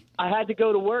 Jason? I had to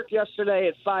go to work yesterday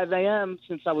at 5 a.m.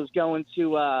 since I was going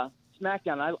to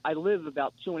SmackDown. I live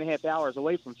about 2.5 hours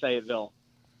away from Fayetteville.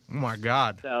 Oh, my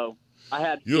God. So I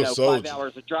had 5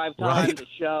 hours of drive time to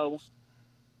show.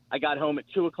 I got home at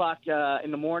 2 o'clock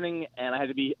in the morning, and I had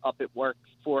to be up at work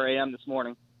 4 a.m. this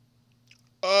morning.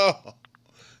 Oh,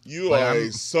 you are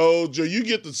a soldier. You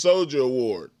get the Soldier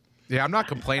Award. Yeah, I'm not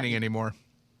complaining anymore.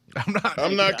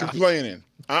 I'm not complaining.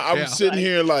 I'm sitting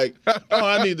here like,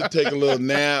 I need to take a little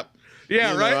nap.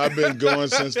 Yeah, right. I've been going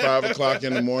since 5 o'clock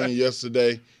in the morning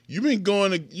yesterday. You've been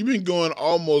going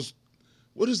almost,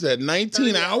 what is that,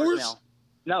 19 hours?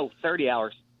 No, 30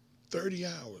 hours. 30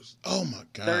 hours. Oh, my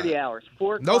God. 30 hours.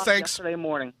 4 o'clock no thanks. Yesterday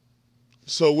morning.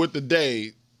 So with the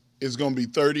day, it's going to be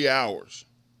 30 hours.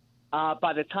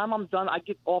 By the time I'm done, I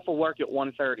get off of work at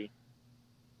 1:30.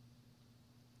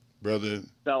 Brother.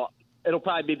 So it'll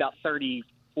probably be about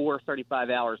 34, 35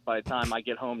 hours by the time I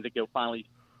get home to go finally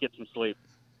get some sleep.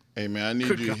 Hey, man,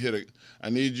 I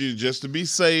need you just to be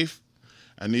safe.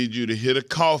 I need you to hit a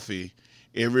coffee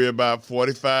every about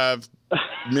 45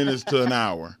 minutes to an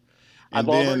hour. And I've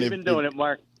already been doing it,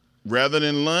 Mark. Rather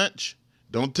than lunch,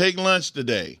 don't take lunch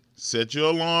today. Set your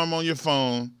alarm on your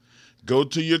phone, go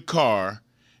to your car,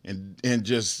 and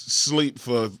just sleep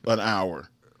for an hour.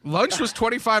 Lunch was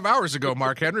 25 hours ago,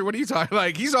 Mark Henry. What are you talking?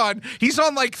 Like he's on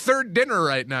like third dinner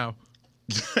right now.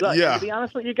 Look, to be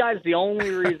honest with you guys, the only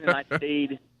reason I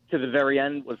stayed to the very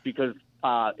end was because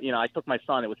I took my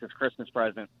son. It was his Christmas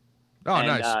present. Oh,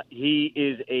 nice. He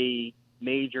is a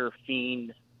major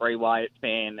Fiend Bray Wyatt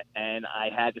fan, and I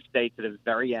had to stay to the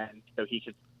very end so he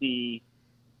could see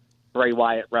Bray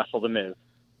Wyatt wrestle The Miz.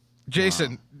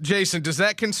 Jason, does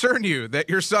that concern you that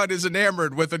your son is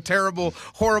enamored with a terrible,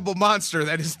 horrible monster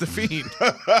that is The Fiend?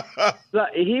 Look,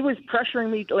 he was pressuring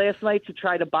me last night to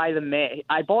try to buy the mask.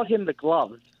 I bought him the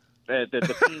gloves,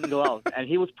 the Fiend gloves, and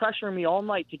he was pressuring me all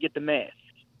night to get the mask.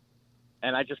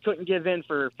 And I just couldn't give in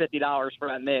for $50 for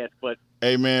that mask. But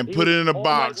hey, man, put it in a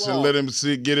box and let him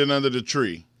get it under the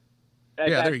tree.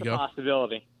 Yeah, there you go.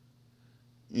 Possibility.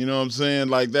 You know what I'm saying?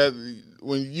 Like that,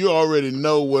 when you already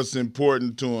know what's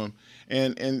important to him.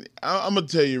 And I'm going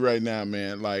to tell you right now,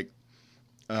 man, like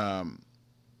a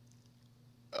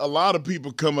lot of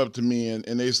people come up to me and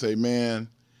they say, man,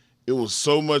 it was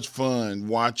so much fun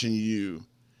watching you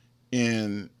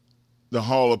in the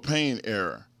Hall of Pain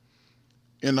era.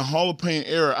 In the Hall of Pain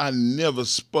era, I never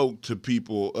spoke to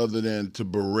people other than to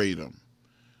berate them,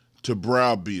 to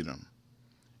browbeat them.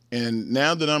 And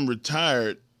now that I'm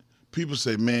retired, people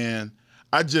say, man,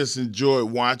 I just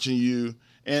enjoyed watching you.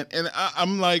 And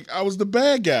I'm like, I was the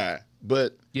bad guy.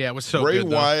 But yeah, it was so Bray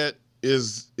good, Wyatt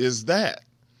is that.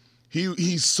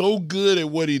 He's so good at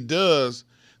what he does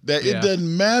that it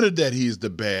doesn't matter that he's the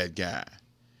bad guy.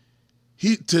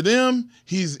 To them,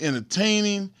 he's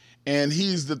entertaining, and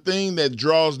he's the thing that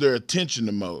draws their attention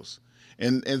the most.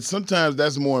 And sometimes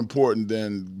that's more important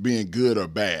than being good or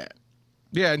bad.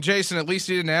 Yeah, and Jason, at least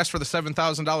he didn't ask for the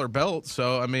 $7,000 belt.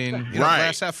 So, I mean,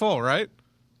 glass half full, right?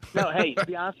 No, hey, to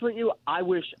be honest with you, I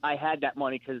wish I had that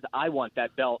money because I want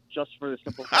that belt just for the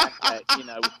simple fact that,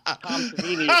 Tom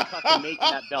Savini is custom making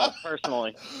that belt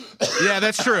personally. Yeah,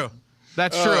 that's true.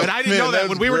 That's true. And I didn't know that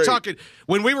when we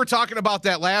were talking about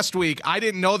that last week. I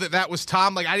didn't know that was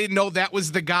Tom. Like, I didn't know that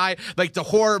was the guy, like the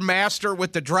horror master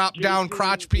with the drop down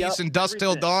crotch piece and Dust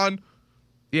Till Dawn.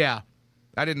 Yeah,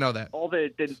 I didn't know that. All the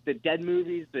dead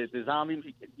movies, the zombie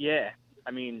movies. Yeah,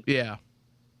 I mean, yeah.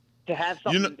 To have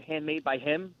something handmade by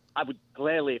him, I would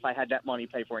gladly, if I had that money,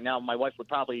 pay for it. Now, my wife would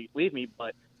probably leave me,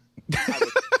 but I would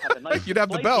have a nice you'd have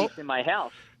the belt in my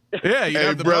house. Yeah, you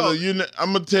have the brother, belt.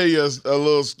 I'm gonna tell you a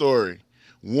little story.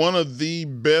 One of the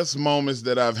best moments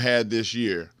that I've had this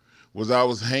year was I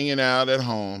was hanging out at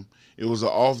home. It was an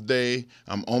off day.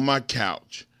 I'm on my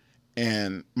couch,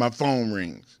 and my phone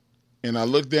rings. And I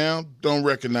look down, don't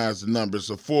recognize the number.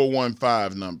 It's a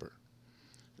 415 number,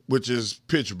 which is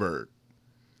Pittsburgh.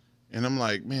 And I'm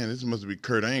like, man, this must be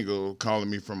Kurt Angle calling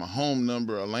me from a home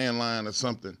number, a landline or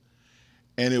something.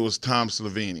 And it was Tom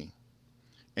Savini.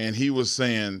 And he was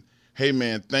saying, hey,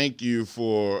 man, thank you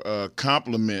for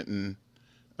complimenting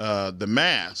the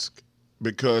mask,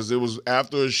 because it was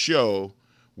after a show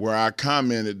where I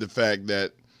commented the fact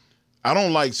that I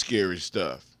don't like scary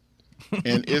stuff.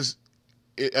 And it's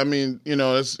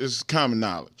common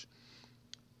knowledge.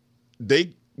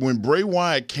 When Bray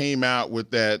Wyatt came out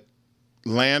with that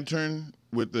lantern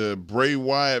with the Bray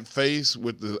Wyatt face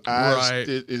with the eyes,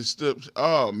 right.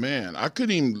 Oh man,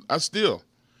 it's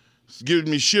giving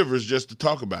me shivers just to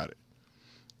talk about it.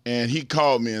 And he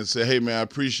called me and said, hey man, I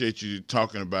appreciate you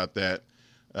talking about that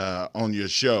on your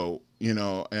show,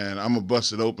 and I'm a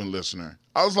Busted Open listener.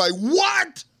 I was like,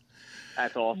 what?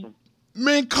 That's awesome.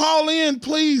 Man, call in,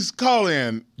 please call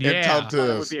in and talk to us.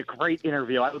 It would be a great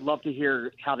interview. I would love to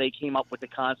hear how they came up with the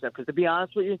concept, because to be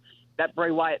honest with you, that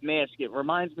Bray Wyatt mask, it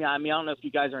reminds me, I don't know if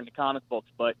you guys are into comic books,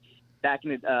 but back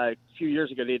in a few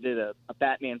years ago, they did a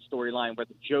Batman storyline where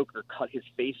the Joker cut his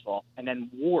face off and then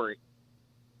wore it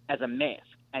as a mask.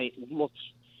 And it looks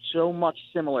so much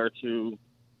similar to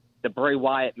the Bray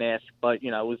Wyatt mask, but,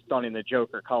 it was done in the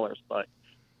Joker colors. But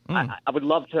I would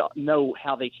love to know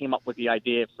how they came up with the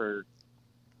idea for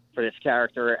this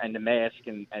character and the mask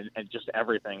and just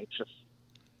everything. It's just...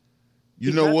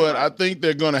 You know what? I think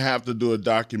they're going to have to do a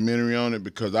documentary on it,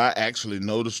 because I actually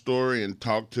know the story and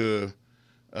talked to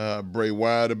Bray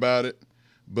Wyatt about it.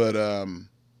 But,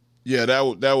 yeah,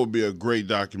 that would be a great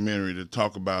documentary to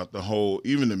talk about the whole,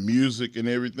 even the music and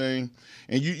everything.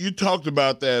 And you talked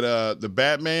about that, the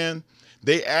Batman.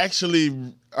 They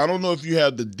actually, I don't know if you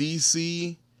have the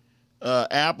DC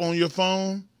app on your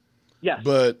phone. Yes.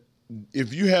 But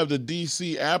if you have the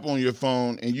DC app on your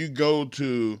phone and you go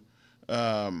to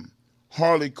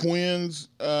Harley Quinn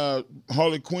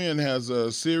has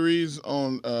a series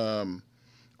on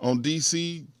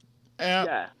DC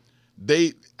app.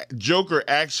 Yeah. Joker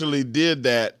actually did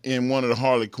that in one of the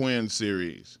Harley Quinn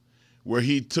series, where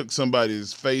he took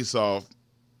somebody's face off,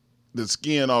 the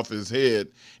skin off his head,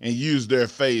 and used their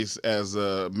face as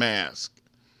a mask.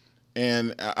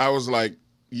 And I was like,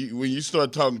 when you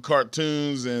start talking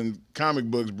cartoons and comic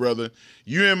books, brother,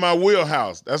 you're in my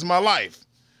wheelhouse. That's my life.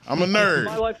 I'm a nerd.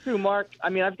 My life too, Mark. I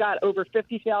mean, I've got over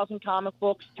 50,000 comic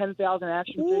books, 10,000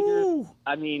 action figures.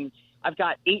 I mean, I've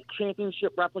got 8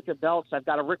 championship replica belts. I've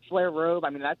got a Ric Flair robe. I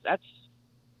mean, that's.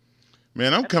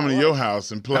 Man, I'm coming to your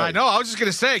house and play. I know. I was just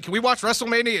gonna say, can we watch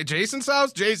WrestleMania at Jason's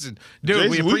house? Jason,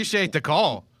 we appreciate the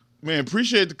call. Man,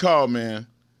 appreciate the call, man.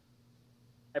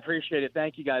 I appreciate it.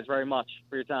 Thank you guys very much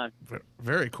for your time.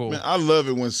 Very cool. Man, I love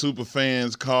it when super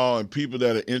fans call and people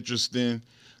that are interested.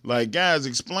 Like, guys,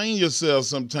 explain yourself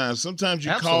sometimes. Sometimes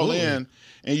you call in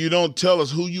and you don't tell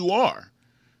us who you are.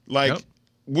 Like,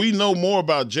 we know more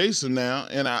about Jason now,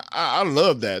 and I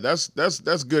love that.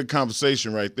 That's good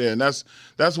conversation right there, and that's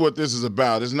what this is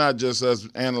about. It's not just us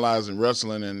analyzing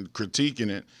wrestling and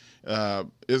critiquing it.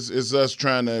 It's us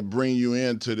trying to bring you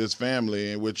into this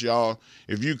family in which y'all,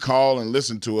 if you call and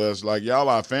listen to us, like, y'all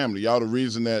our family. Y'all the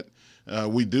reason that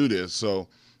we do this. So,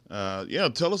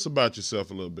 tell us about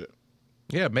yourself a little bit.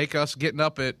 Yeah, make us getting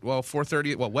up at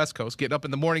 4:30. West Coast, getting up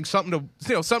in the morning, something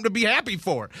to be happy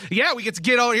for. Yeah, we get to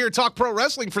get out here and talk pro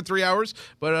wrestling for 3 hours.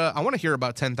 But I want to hear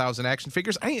about 10,000 action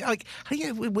figures. How do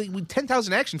you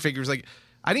 10,000 action figures? Like,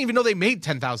 I didn't even know they made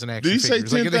 10,000 action figures. Did he say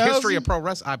 10,000? Like, in the history of pro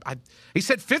wrestling, he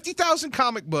said 50,000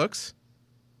 comic books.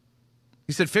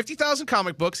 He said 50,000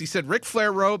 comic books. He said Ric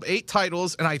Flair robe, 8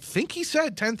 titles, and I think he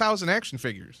said 10,000 action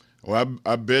figures. Well,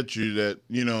 I bet you that,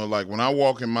 like when I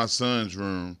walk in my son's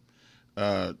room,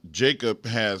 Jacob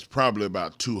has probably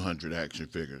about 200 action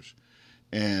figures,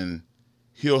 and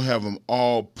he'll have them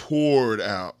all poured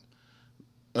out.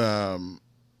 He'll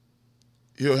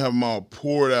have them all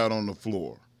poured out on the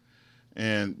floor.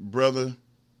 And, brother,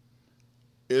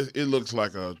 it looks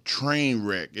like a train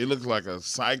wreck. It looks like a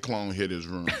cyclone hit his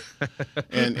room.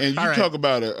 and you talk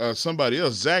about somebody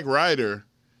else. Zack Ryder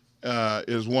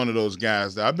is one of those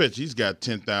guys that I bet he's got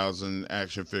 10,000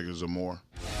 action figures or more.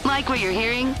 Like what you're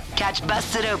hearing? Catch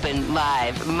Busted Open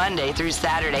live Monday through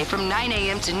Saturday from 9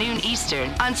 a.m. to noon Eastern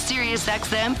on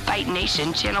SiriusXM Fight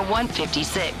Nation Channel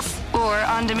 156 or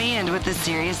on demand with the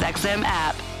SiriusXM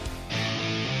app.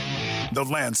 The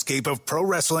landscape of pro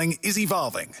wrestling is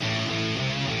evolving,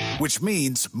 which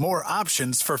means more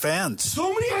options for fans.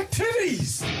 So many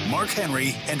activities! Mark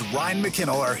Henry and Ryan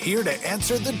McKinnell are here to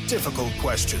answer the difficult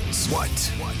questions.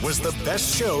 What was the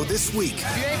best show this week?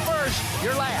 If you ain't first,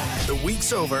 you're last. The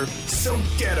week's over, so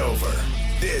get over.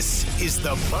 This is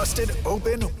the Busted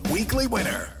Open Weekly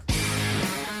Winner.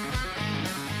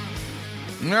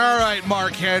 All right,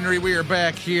 Mark Henry, we are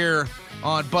back here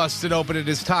on Busted Open. It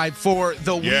is time for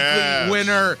the Weekly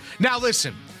Winner. Now,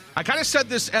 listen, I kind of said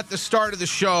this at the start of the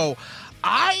show.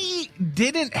 I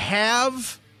didn't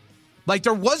have,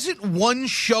 there wasn't one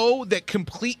show that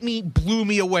completely blew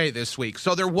me away this week.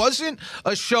 So there wasn't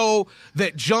a show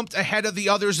that jumped ahead of the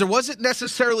others. There wasn't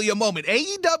necessarily a moment.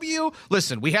 AEW,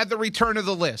 listen, we had the return of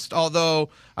the list, although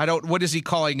what is he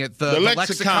calling it? The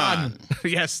lexicon.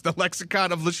 Yes, the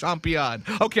lexicon of Le Champion.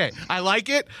 Okay, I like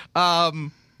it.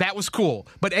 That was cool.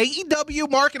 But AEW,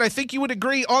 Mark, and I think you would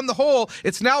agree, on the whole,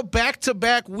 it's now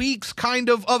back-to-back weeks kind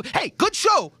of, hey, good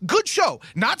show.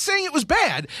 Not saying it was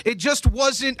bad. It just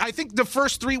wasn't. I think the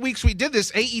first 3 weeks we did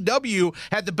this, AEW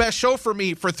had the best show for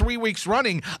me for 3 weeks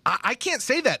running. I can't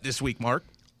say that this week, Mark.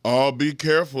 Oh, be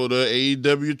careful. The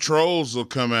AEW trolls will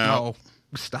come out. Oh,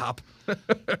 stop. I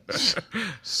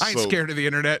ain't scared of the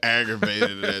internet.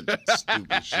 Aggravated at that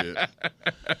stupid shit.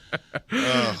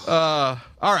 All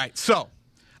right, so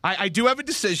I do have a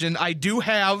decision. I do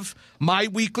have my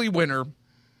weekly winner,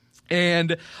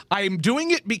 and I'm doing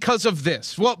it because of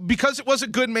this. Well, because it was a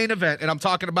good main event, and I'm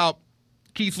talking about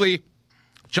Keith Lee,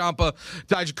 Ciampa,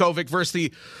 Dijakovic versus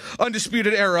the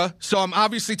Undisputed Era. So I'm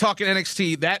obviously talking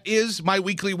NXT. That is my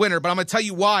weekly winner, but I'm going to tell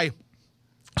you why.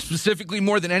 Specifically,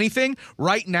 more than anything,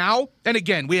 right now, and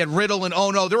again, we had Riddle and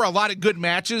Ono. There were a lot of good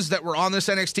matches that were on this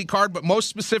NXT card, but most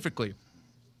specifically,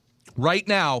 right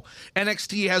now,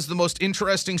 NXT has the most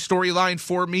interesting storyline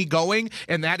for me going,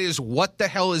 and that is what the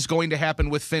hell is going to happen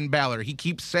with Finn Balor. He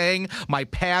keeps saying, my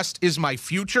past is my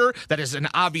future. That is an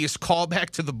obvious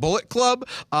callback to the Bullet Club.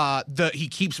 He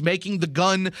keeps making the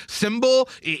gun symbol.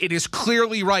 It is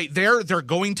clearly right there. They're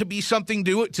going to be something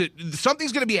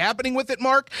something's going to be happening with it,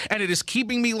 Mark, and it is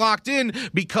keeping me locked in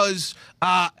because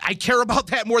I care about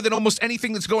that more than almost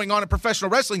anything that's going on in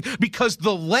professional wrestling, because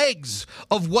the legs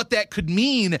of what that could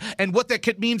mean and what that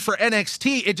could mean for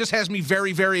NXT, it just has me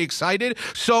very, very excited.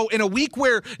 So in a week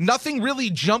where nothing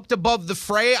really jumped above the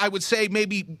fray, I would say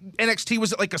maybe NXT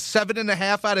was at like a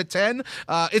 7.5 out of 10.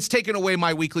 It's taken away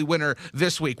my weekly winner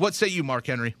this week. What say you, Mark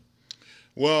Henry?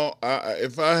 Well,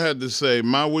 if I had to say,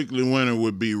 my weekly winner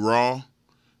would be Raw.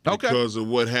 Okay. Because of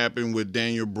what happened with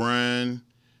Daniel Bryan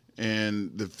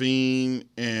and The Fiend.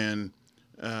 And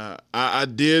I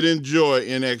did enjoy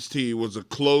NXT. It was a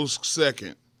close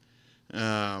second.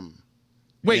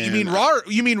 Wait, you mean Raw?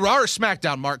 You mean Raw or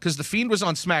SmackDown, Mark? Because The Fiend was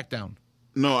on SmackDown.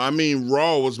 No, I mean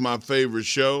Raw was my favorite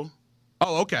show.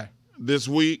 Oh, okay. This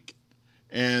week,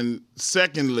 and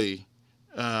secondly,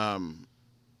 I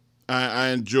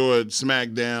enjoyed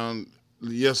SmackDown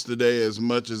yesterday as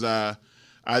much as I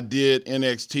did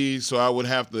NXT. So I would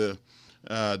have to.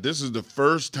 This is the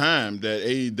first time that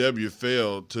AEW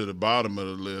fell to the bottom of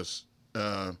the list.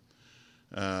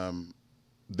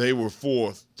 They were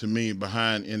fourth to me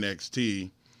behind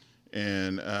NXT.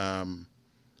 And,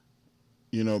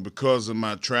 because of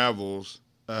my travels,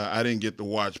 I didn't get to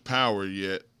watch Power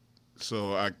yet.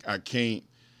 So I can't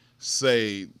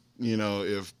say,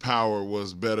 if Power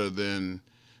was better than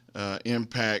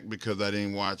Impact, because I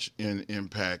didn't watch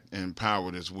Impact and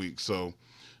Power this week. So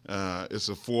it's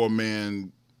a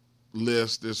 4-man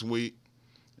list this week.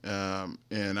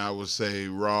 And I would say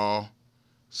Raw,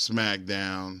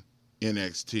 SmackDown,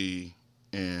 NXT,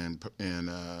 and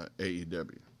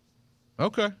AEW.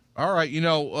 Okay. All right.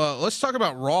 Let's talk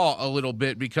about Raw a little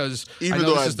bit, because even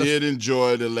though I did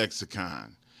enjoy the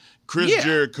lexicon, Chris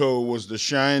Jericho was the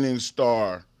shining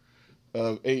star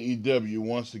of AEW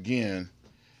once again.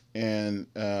 And,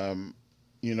 I'm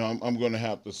going to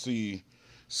have to see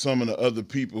some of the other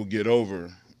people get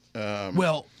over. The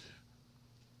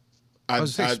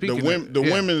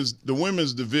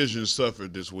women's division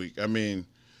suffered this week. I mean,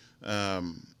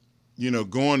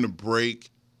 going to break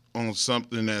on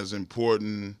something as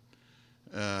important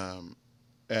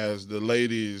as the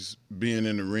ladies being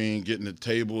in the ring, getting the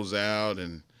tables out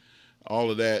and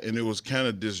all of that, and it was kind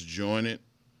of disjointed.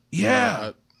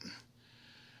 Yeah.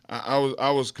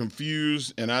 I was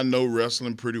confused, and I know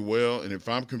wrestling pretty well. And if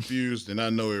I'm confused, then I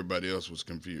know everybody else was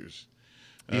confused.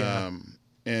 Yeah.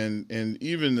 And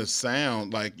even the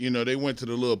sound, like, you know, they went to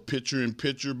the little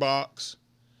picture-in-picture box,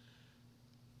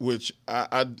 which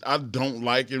I don't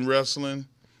like in wrestling.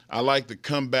 I like to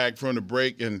come back from the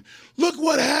break and look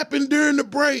what happened during the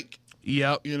break.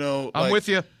 Yep. You know, I'm with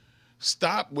you.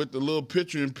 Stop with the little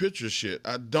picture-in-picture shit.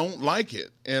 I don't like it.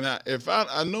 And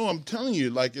I know I'm telling you,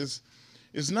 like, it's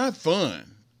not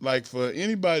fun. Like, for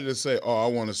anybody to say, oh, I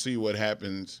want to see what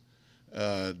happens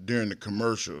during the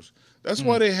commercials. That's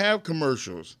why they have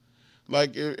commercials.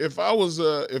 Like, if I was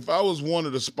one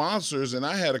of the sponsors and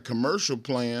I had a commercial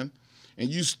plan and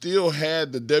you still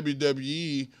had the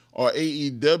WWE or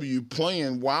AEW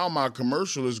playing while my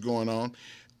commercial is going on,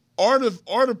 are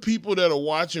the people that are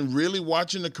watching really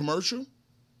watching the commercial?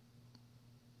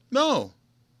 No.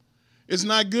 It's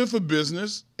not good for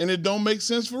business, and it don't make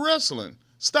sense for wrestling.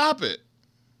 Stop it.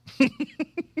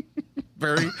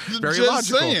 Very Just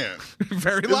logical. Saying.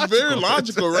 Very it's logical. Very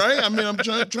logical, right? I mean, I'm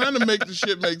trying to make the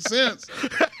shit make sense,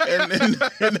 and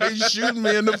they shooting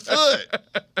me in the foot.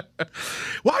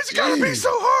 Why is it gotta be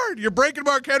so hard? You're breaking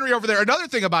Mark Henry over there. Another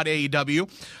thing about AEW,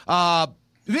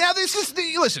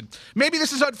 listen, maybe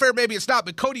this is unfair, maybe it's not,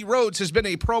 but Cody Rhodes has been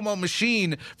a promo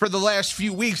machine for the last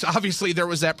few weeks. Obviously, there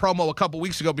was that promo a couple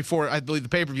weeks ago before, I believe, the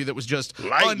pay-per-view that was just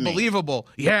unbelievable.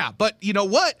 Yeah, but you know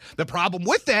what? The problem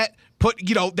with that,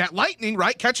 that lightning,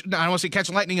 right? I don't want to say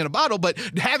catching lightning in a bottle, but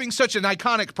having such an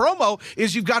iconic promo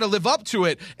is you've got to live up to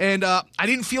it. And I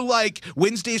didn't feel like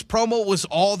Wednesday's promo was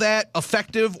all that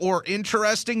effective or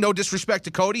interesting. No disrespect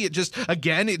to Cody. It just,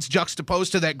 again, it's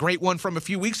juxtaposed to that great one from a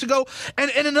few weeks ago.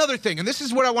 And another thing, and this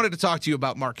is what I wanted to talk to you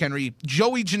about, Mark Henry,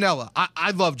 Joey Janela.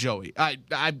 I love Joey.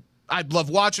 I love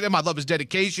watching him. I love his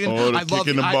dedication. Oh, the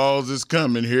kicking the balls is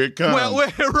coming. Here it comes. Well,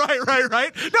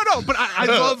 right. No, but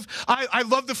I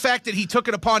love the fact that he took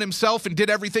it upon himself and did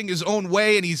everything his own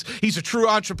way, and he's a true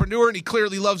entrepreneur, and he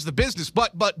clearly loves the business.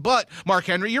 But Mark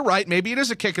Henry, you're right. Maybe it is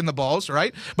a kick in the balls,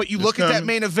 right? But you look at that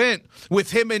main event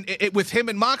with him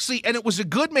and Moxley, and it was a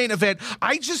good main event.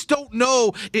 I just don't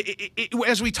know,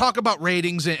 as we talk about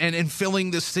ratings and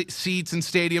filling the seats and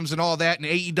stadiums and all that, and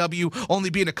AEW only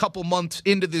being a couple months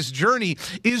into this journey,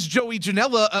 is Joey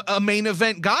Janela a main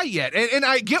event guy yet? And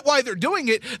I get why they're doing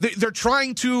it. They're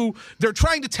trying to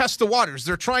test the waters.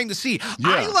 They're trying to see. Yeah.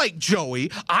 I like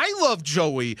Joey. I love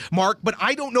Joey, Mark, but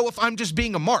I don't know if I'm just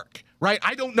being a Mark, right?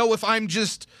 I don't know if I'm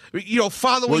just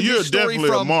following his story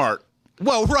definitely a Mark.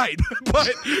 Well, right,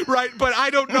 but I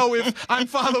don't know if I'm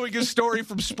following his story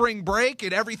from spring break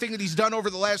and everything that he's done over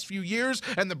the last few years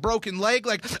and the broken leg.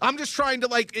 Like, I'm just trying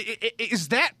to, is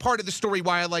that part of the story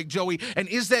why I like Joey, and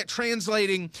is that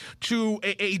translating to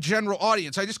a general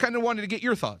audience? I just kind of wanted to get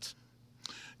your thoughts.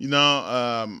 You're not.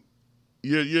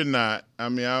 I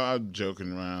mean, I'm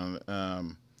joking around.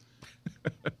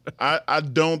 I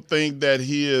don't think that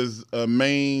he is a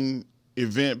main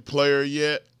event player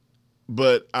yet.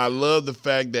 But I love the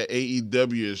fact that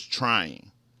AEW is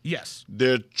trying. Yes.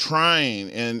 They're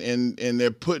trying, and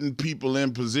they're putting people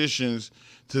in positions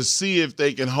to see if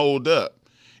they can hold up.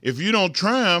 If you don't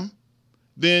try them,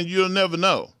 then you'll never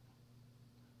know.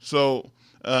 So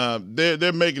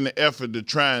they're making the effort to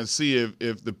try and see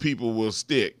if the people will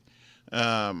stick.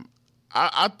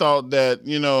 I thought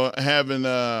that, having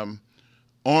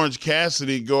Orange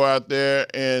Cassidy go out there,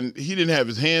 and he didn't have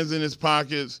his hands in his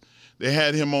pockets. They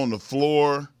had him on the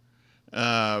floor.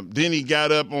 Then he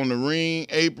got up on the ring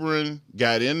apron,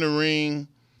 got in the ring,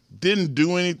 didn't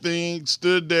do anything,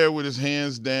 stood there with his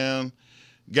hands down,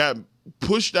 got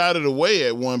pushed out of the way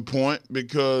at one point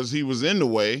because he was in the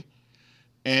way,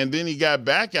 and then he got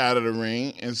back out of the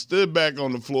ring and stood back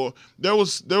on the floor. There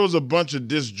was a bunch of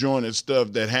disjointed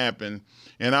stuff that happened,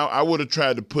 and I would have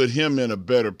tried to put him in a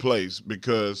better place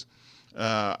because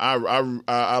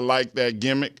I like that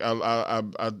gimmick.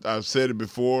 I've said it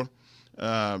before.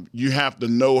 You have to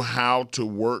know how to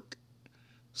work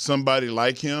somebody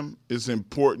like him. It's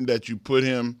important that you put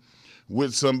him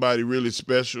with somebody really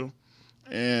special.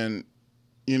 And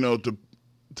the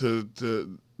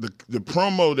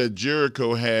promo that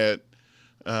Jericho had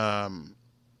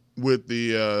with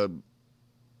the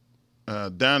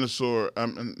Luchasaurus.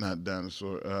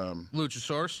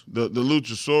 The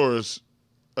Luchasaurus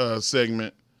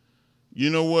segment. You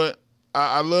know what?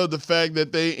 I love the fact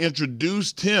that they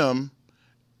introduced him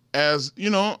as,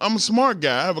 I'm a smart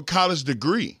guy. I have a college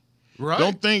degree. Right.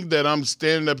 Don't think that I'm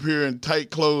standing up here in tight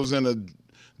clothes and a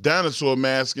dinosaur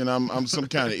mask and I'm some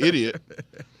kind of idiot.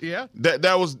 Yeah.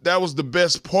 That was the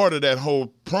best part of that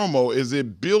whole promo is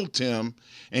it built him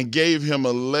and gave him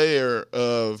a layer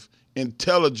of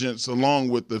intelligence along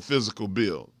with the physical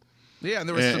build. Yeah, and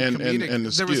there was some comedic.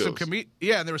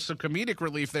 And there was some comedic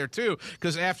relief there too,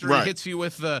 because after he hits you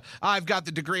with the "I've got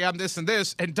the degree, I'm this and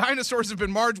this," and dinosaurs have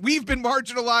been we've been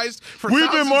marginalized for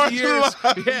thousands of years.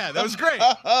 Yeah, that was great.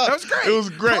 It was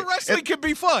great. Pro wrestling can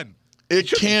be fun. It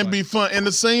can be fun. And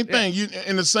the same thing,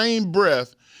 in the same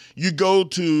breath, you go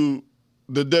to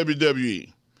the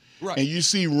WWE, and you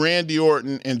see Randy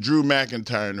Orton and Drew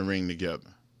McIntyre in the ring together,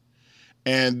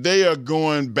 and they are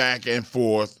going back and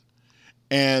forth.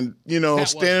 And,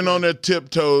 standing on their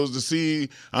tiptoes to see,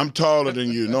 I'm taller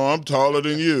than you. No, I'm taller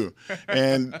than you.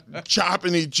 And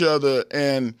chopping each other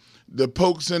and the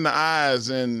pokes in the eyes.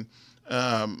 And,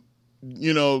 then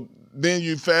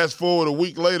you fast forward a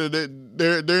week later,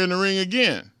 they're in the ring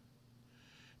again.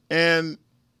 And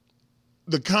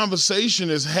the conversation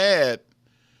is had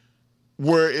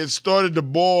where it started to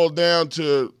boil down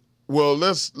to, well,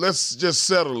 let's just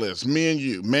settle this, me and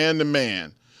you, man to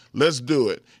man. Let's do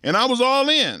it. And I was all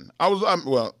in.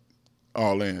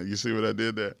 All in. You see what I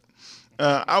did there?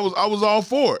 I was all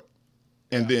for it.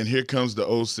 And then here comes the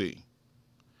OC.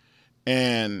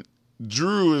 And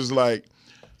Drew is like,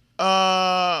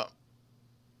 I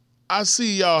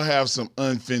see y'all have some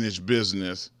unfinished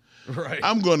business. Right.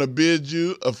 I'm going to bid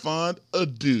you a fond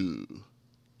adieu.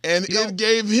 And it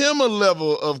gave him a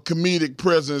level of comedic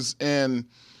presence. And,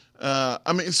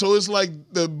 so it's like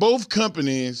both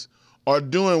companies are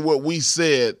doing what we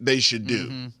said they should do.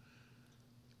 Mm-hmm.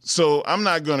 So I'm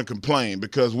not going to complain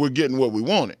because we're getting what we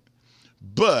wanted.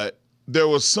 But there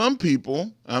were some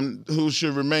people who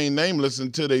should remain nameless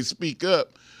until they speak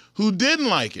up who didn't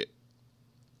like it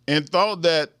and thought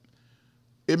that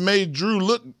it made Drew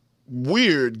look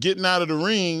weird getting out of the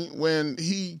ring when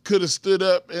he could have stood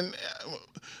up. And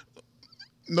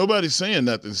nobody's saying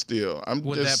nothing still.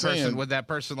 Would that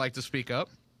person like to speak up?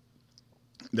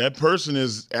 That person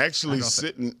is actually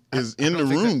in the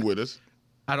room with us.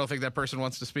 I don't think that person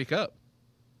wants to speak up.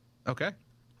 Okay.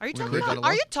 Are you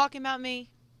talking about me?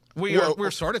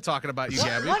 We're sort of talking about you,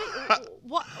 Gabby.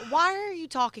 Why are you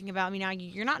talking about me now?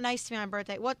 You're not nice to me on my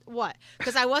birthday. What?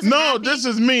 Because I wasn't. No, happy? This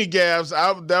is me, Gabs.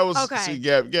 Okay. See,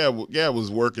 Gab was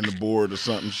working the board or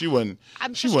something. She wasn't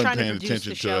paying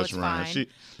attention to us, Ryan.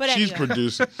 She's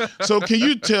producing. So can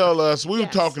you tell us? We were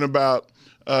talking about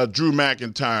Drew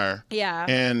McIntyre. Yeah.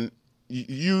 And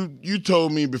you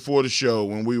told me before the show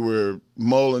when we were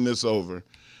mulling this over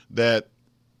that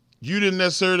you didn't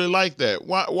necessarily like that.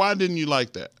 Why didn't you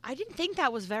like that? I didn't think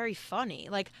that was very funny.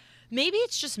 Like, maybe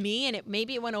it's just me and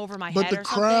maybe it went over my head or something. But the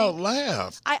crowd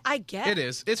laughed. I get it. It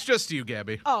is. It's just you,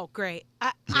 Gabby. Oh, great.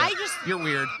 You're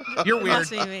weird. You're weird.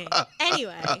 Must be me.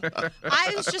 Anyway,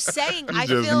 I was just saying. I'm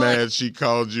just mad she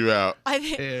called you out.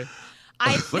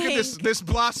 Look at this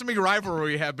blossoming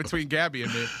rivalry we have between Gabby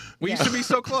and me. We used to be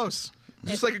so close.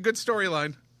 Just like a good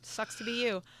storyline. Sucks to be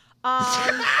you.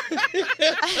 I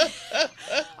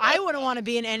wouldn't want to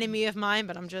be an enemy of mine,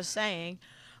 but I'm just saying.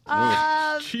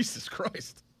 Jesus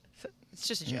Christ. It's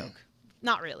just a joke.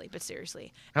 Not really, but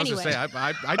seriously. I was going to say,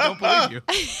 I don't believe you.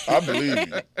 I believe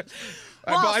you.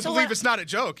 I believe it's not a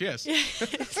joke, yes.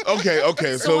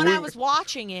 Okay. So when I was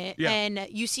watching it, and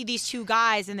you see these two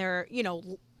guys, and they're,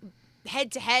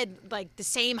 head to head, like the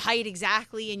same height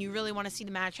exactly, and you really want to see the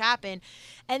match happen.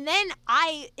 And then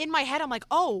in my head, I'm like,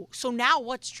 oh, so now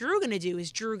what's Drew going to do?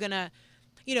 Is Drew going to,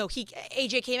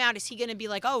 AJ came out, is he going to be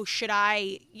like, oh, should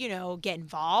I, get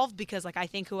involved because like I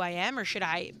think who I am, or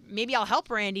maybe I'll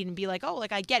help Randy and be like, oh,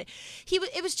 like I get it.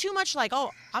 It was too much like, oh,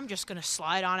 I'm just going to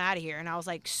slide on out of here. And I was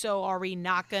like, so are we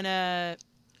not going to,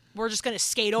 we're just going to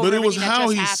skate over? But it was how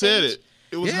he said it.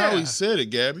 It was how he said it,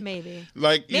 Gabby. Maybe.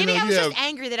 Maybe I was just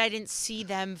angry that I didn't see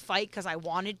them fight because I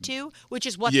wanted to, which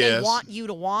is what they want you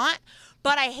to want.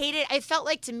 But I hate it. It felt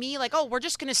like to me, like, oh, we're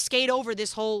just going to skate over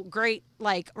this whole great,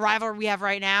 like, rivalry we have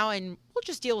right now, and we'll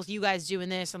just deal with you guys doing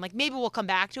this, and, like, maybe we'll come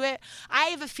back to it. I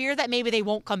have a fear that maybe they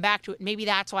won't come back to it. Maybe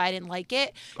that's why I didn't like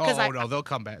it. No, they'll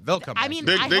come back. They'll come back. I mean,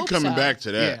 they're coming back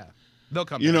to that. Yeah. They'll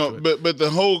come back to it. But the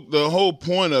whole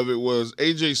point of it was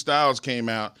AJ Styles came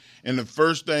out, and the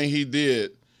first thing he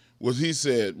did was he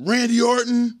said, Randy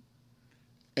Orton,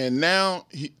 and now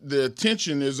the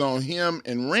attention is on him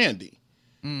and Randy,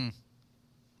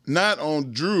 not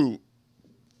on Drew.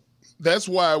 That's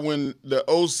why when the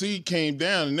OC came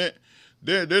down, and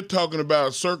they're talking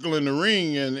about circling the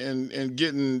ring and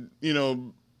getting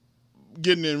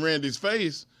in Randy's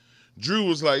face, Drew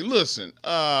was like, listen,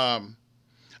 I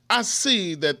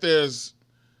see that there's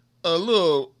a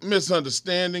little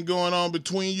misunderstanding going on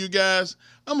between you guys.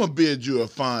 I'm going to bid you a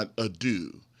fond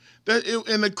adieu.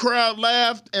 And the crowd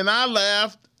laughed, and I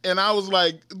laughed, and I was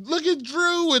like, look at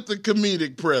Drew with the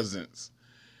comedic presence.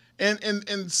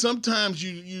 And sometimes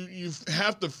you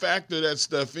have to factor that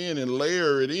stuff in and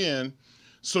layer it in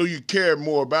so you care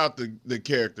more about the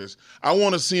characters. I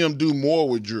want to see him do more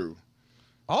with Drew.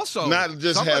 Also, not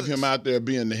just have him out there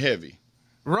being the heavy.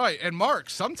 Right. And Mark,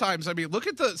 sometimes, I mean, look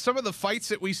at some of the fights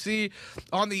that we see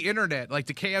on the internet, like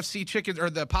the KFC chicken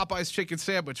or the Popeyes chicken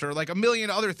sandwich or like a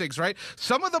million other things, right?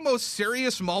 Some of the most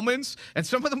serious moments and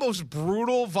some of the most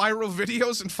brutal viral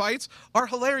videos and fights are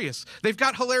hilarious. They've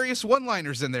got hilarious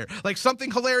one-liners in there. Like something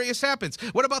hilarious happens.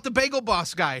 What about the Bagel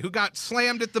Boss guy who got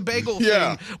slammed at the bagel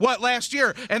thing, last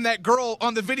year? And that girl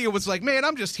on the video was like, man,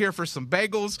 I'm just here for some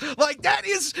bagels. Like, that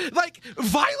is, like,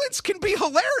 violence can be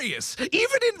hilarious,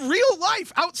 even in real life.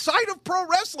 Outside of pro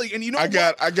wrestling, and I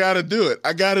gotta do it.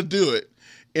 I gotta do it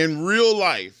in real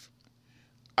life.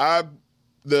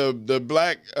 The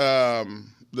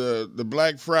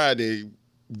Black Friday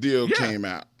deal came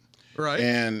out, right?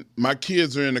 And my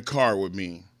kids are in the car with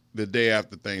me the day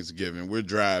after Thanksgiving. We're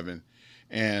driving,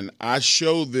 and I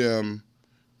showed them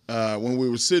when we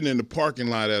were sitting in the parking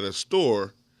lot at a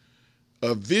store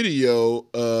a video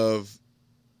of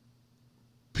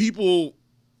people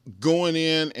going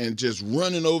in and just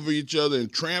running over each other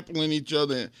and trampling each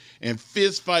other and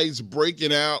fist fights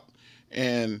breaking out.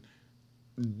 And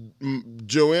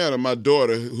Joanna, my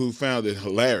daughter, who found it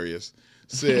hilarious,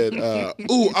 said,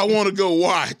 ooh, I want to go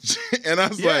watch. And I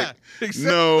was like,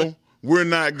 no, we're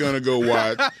not going to go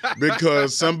watch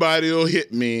because somebody will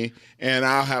hit me and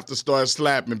I'll have to start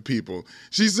slapping people.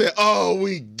 She said, oh,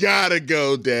 we got to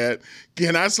go, Dad.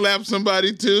 Can I slap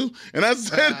somebody too? And I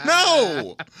said,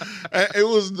 no. It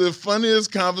was the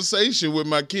funniest conversation with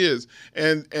my kids.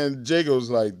 And Jacob was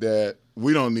like, Dad,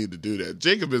 we don't need to do that.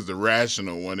 Jacob is the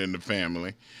rational one in the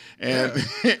family. And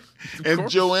and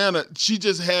Joanna, she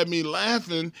just had me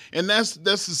laughing. And that's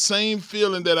the same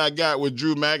feeling that I got with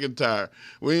Drew McIntyre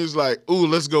when he was like, ooh,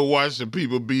 let's go watch some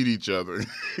people beat each other.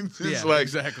 It's like,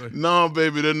 exactly. No,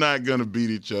 baby, they're not going to beat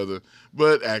each other.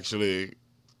 But actually,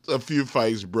 a few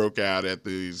fights broke out at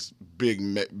these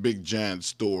big giant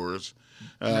stores.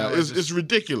 It's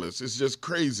ridiculous. It's just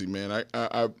crazy, man.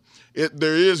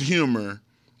 There is humor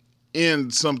in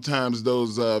sometimes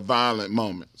those violent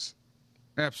moments.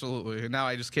 Absolutely. And now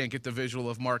I just can't get the visual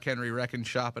of Mark Henry wrecking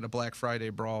shop in a Black Friday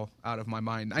brawl out of my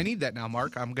mind. I need that now,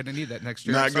 Mark. I'm going to need that next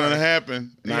year. Not going to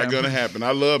happen. Not going to happen.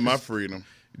 I love my freedom.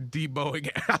 Deboing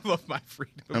it. I love my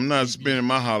freedom. I'm not spending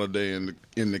my holiday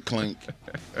in the clink.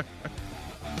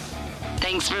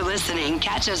 Thanks for listening.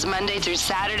 Catch us Monday through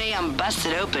Saturday on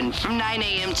Busted Open from 9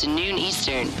 a.m. to noon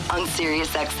Eastern on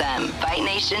Sirius XM, Fight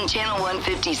Nation Channel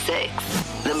 156.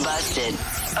 The Busted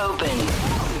Open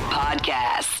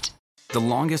Podcast. The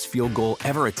longest field goal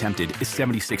ever attempted is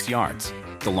 76 yards.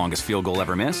 The longest field goal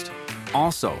ever missed?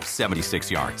 Also 76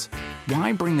 yards.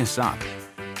 Why bring this up?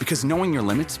 Because knowing your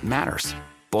limits matters,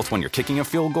 both when you're kicking a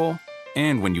field goal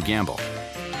and when you gamble.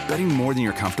 Betting more than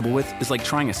you're comfortable with is like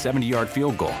trying a 70-yard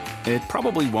field goal. It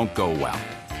probably won't go well.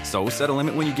 So set a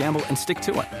limit when you gamble and stick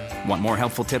to it. Want more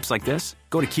helpful tips like this?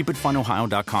 Go to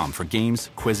keepitfunohio.com for games,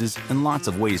 quizzes, and lots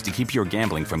of ways to keep your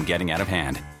gambling from getting out of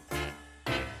hand.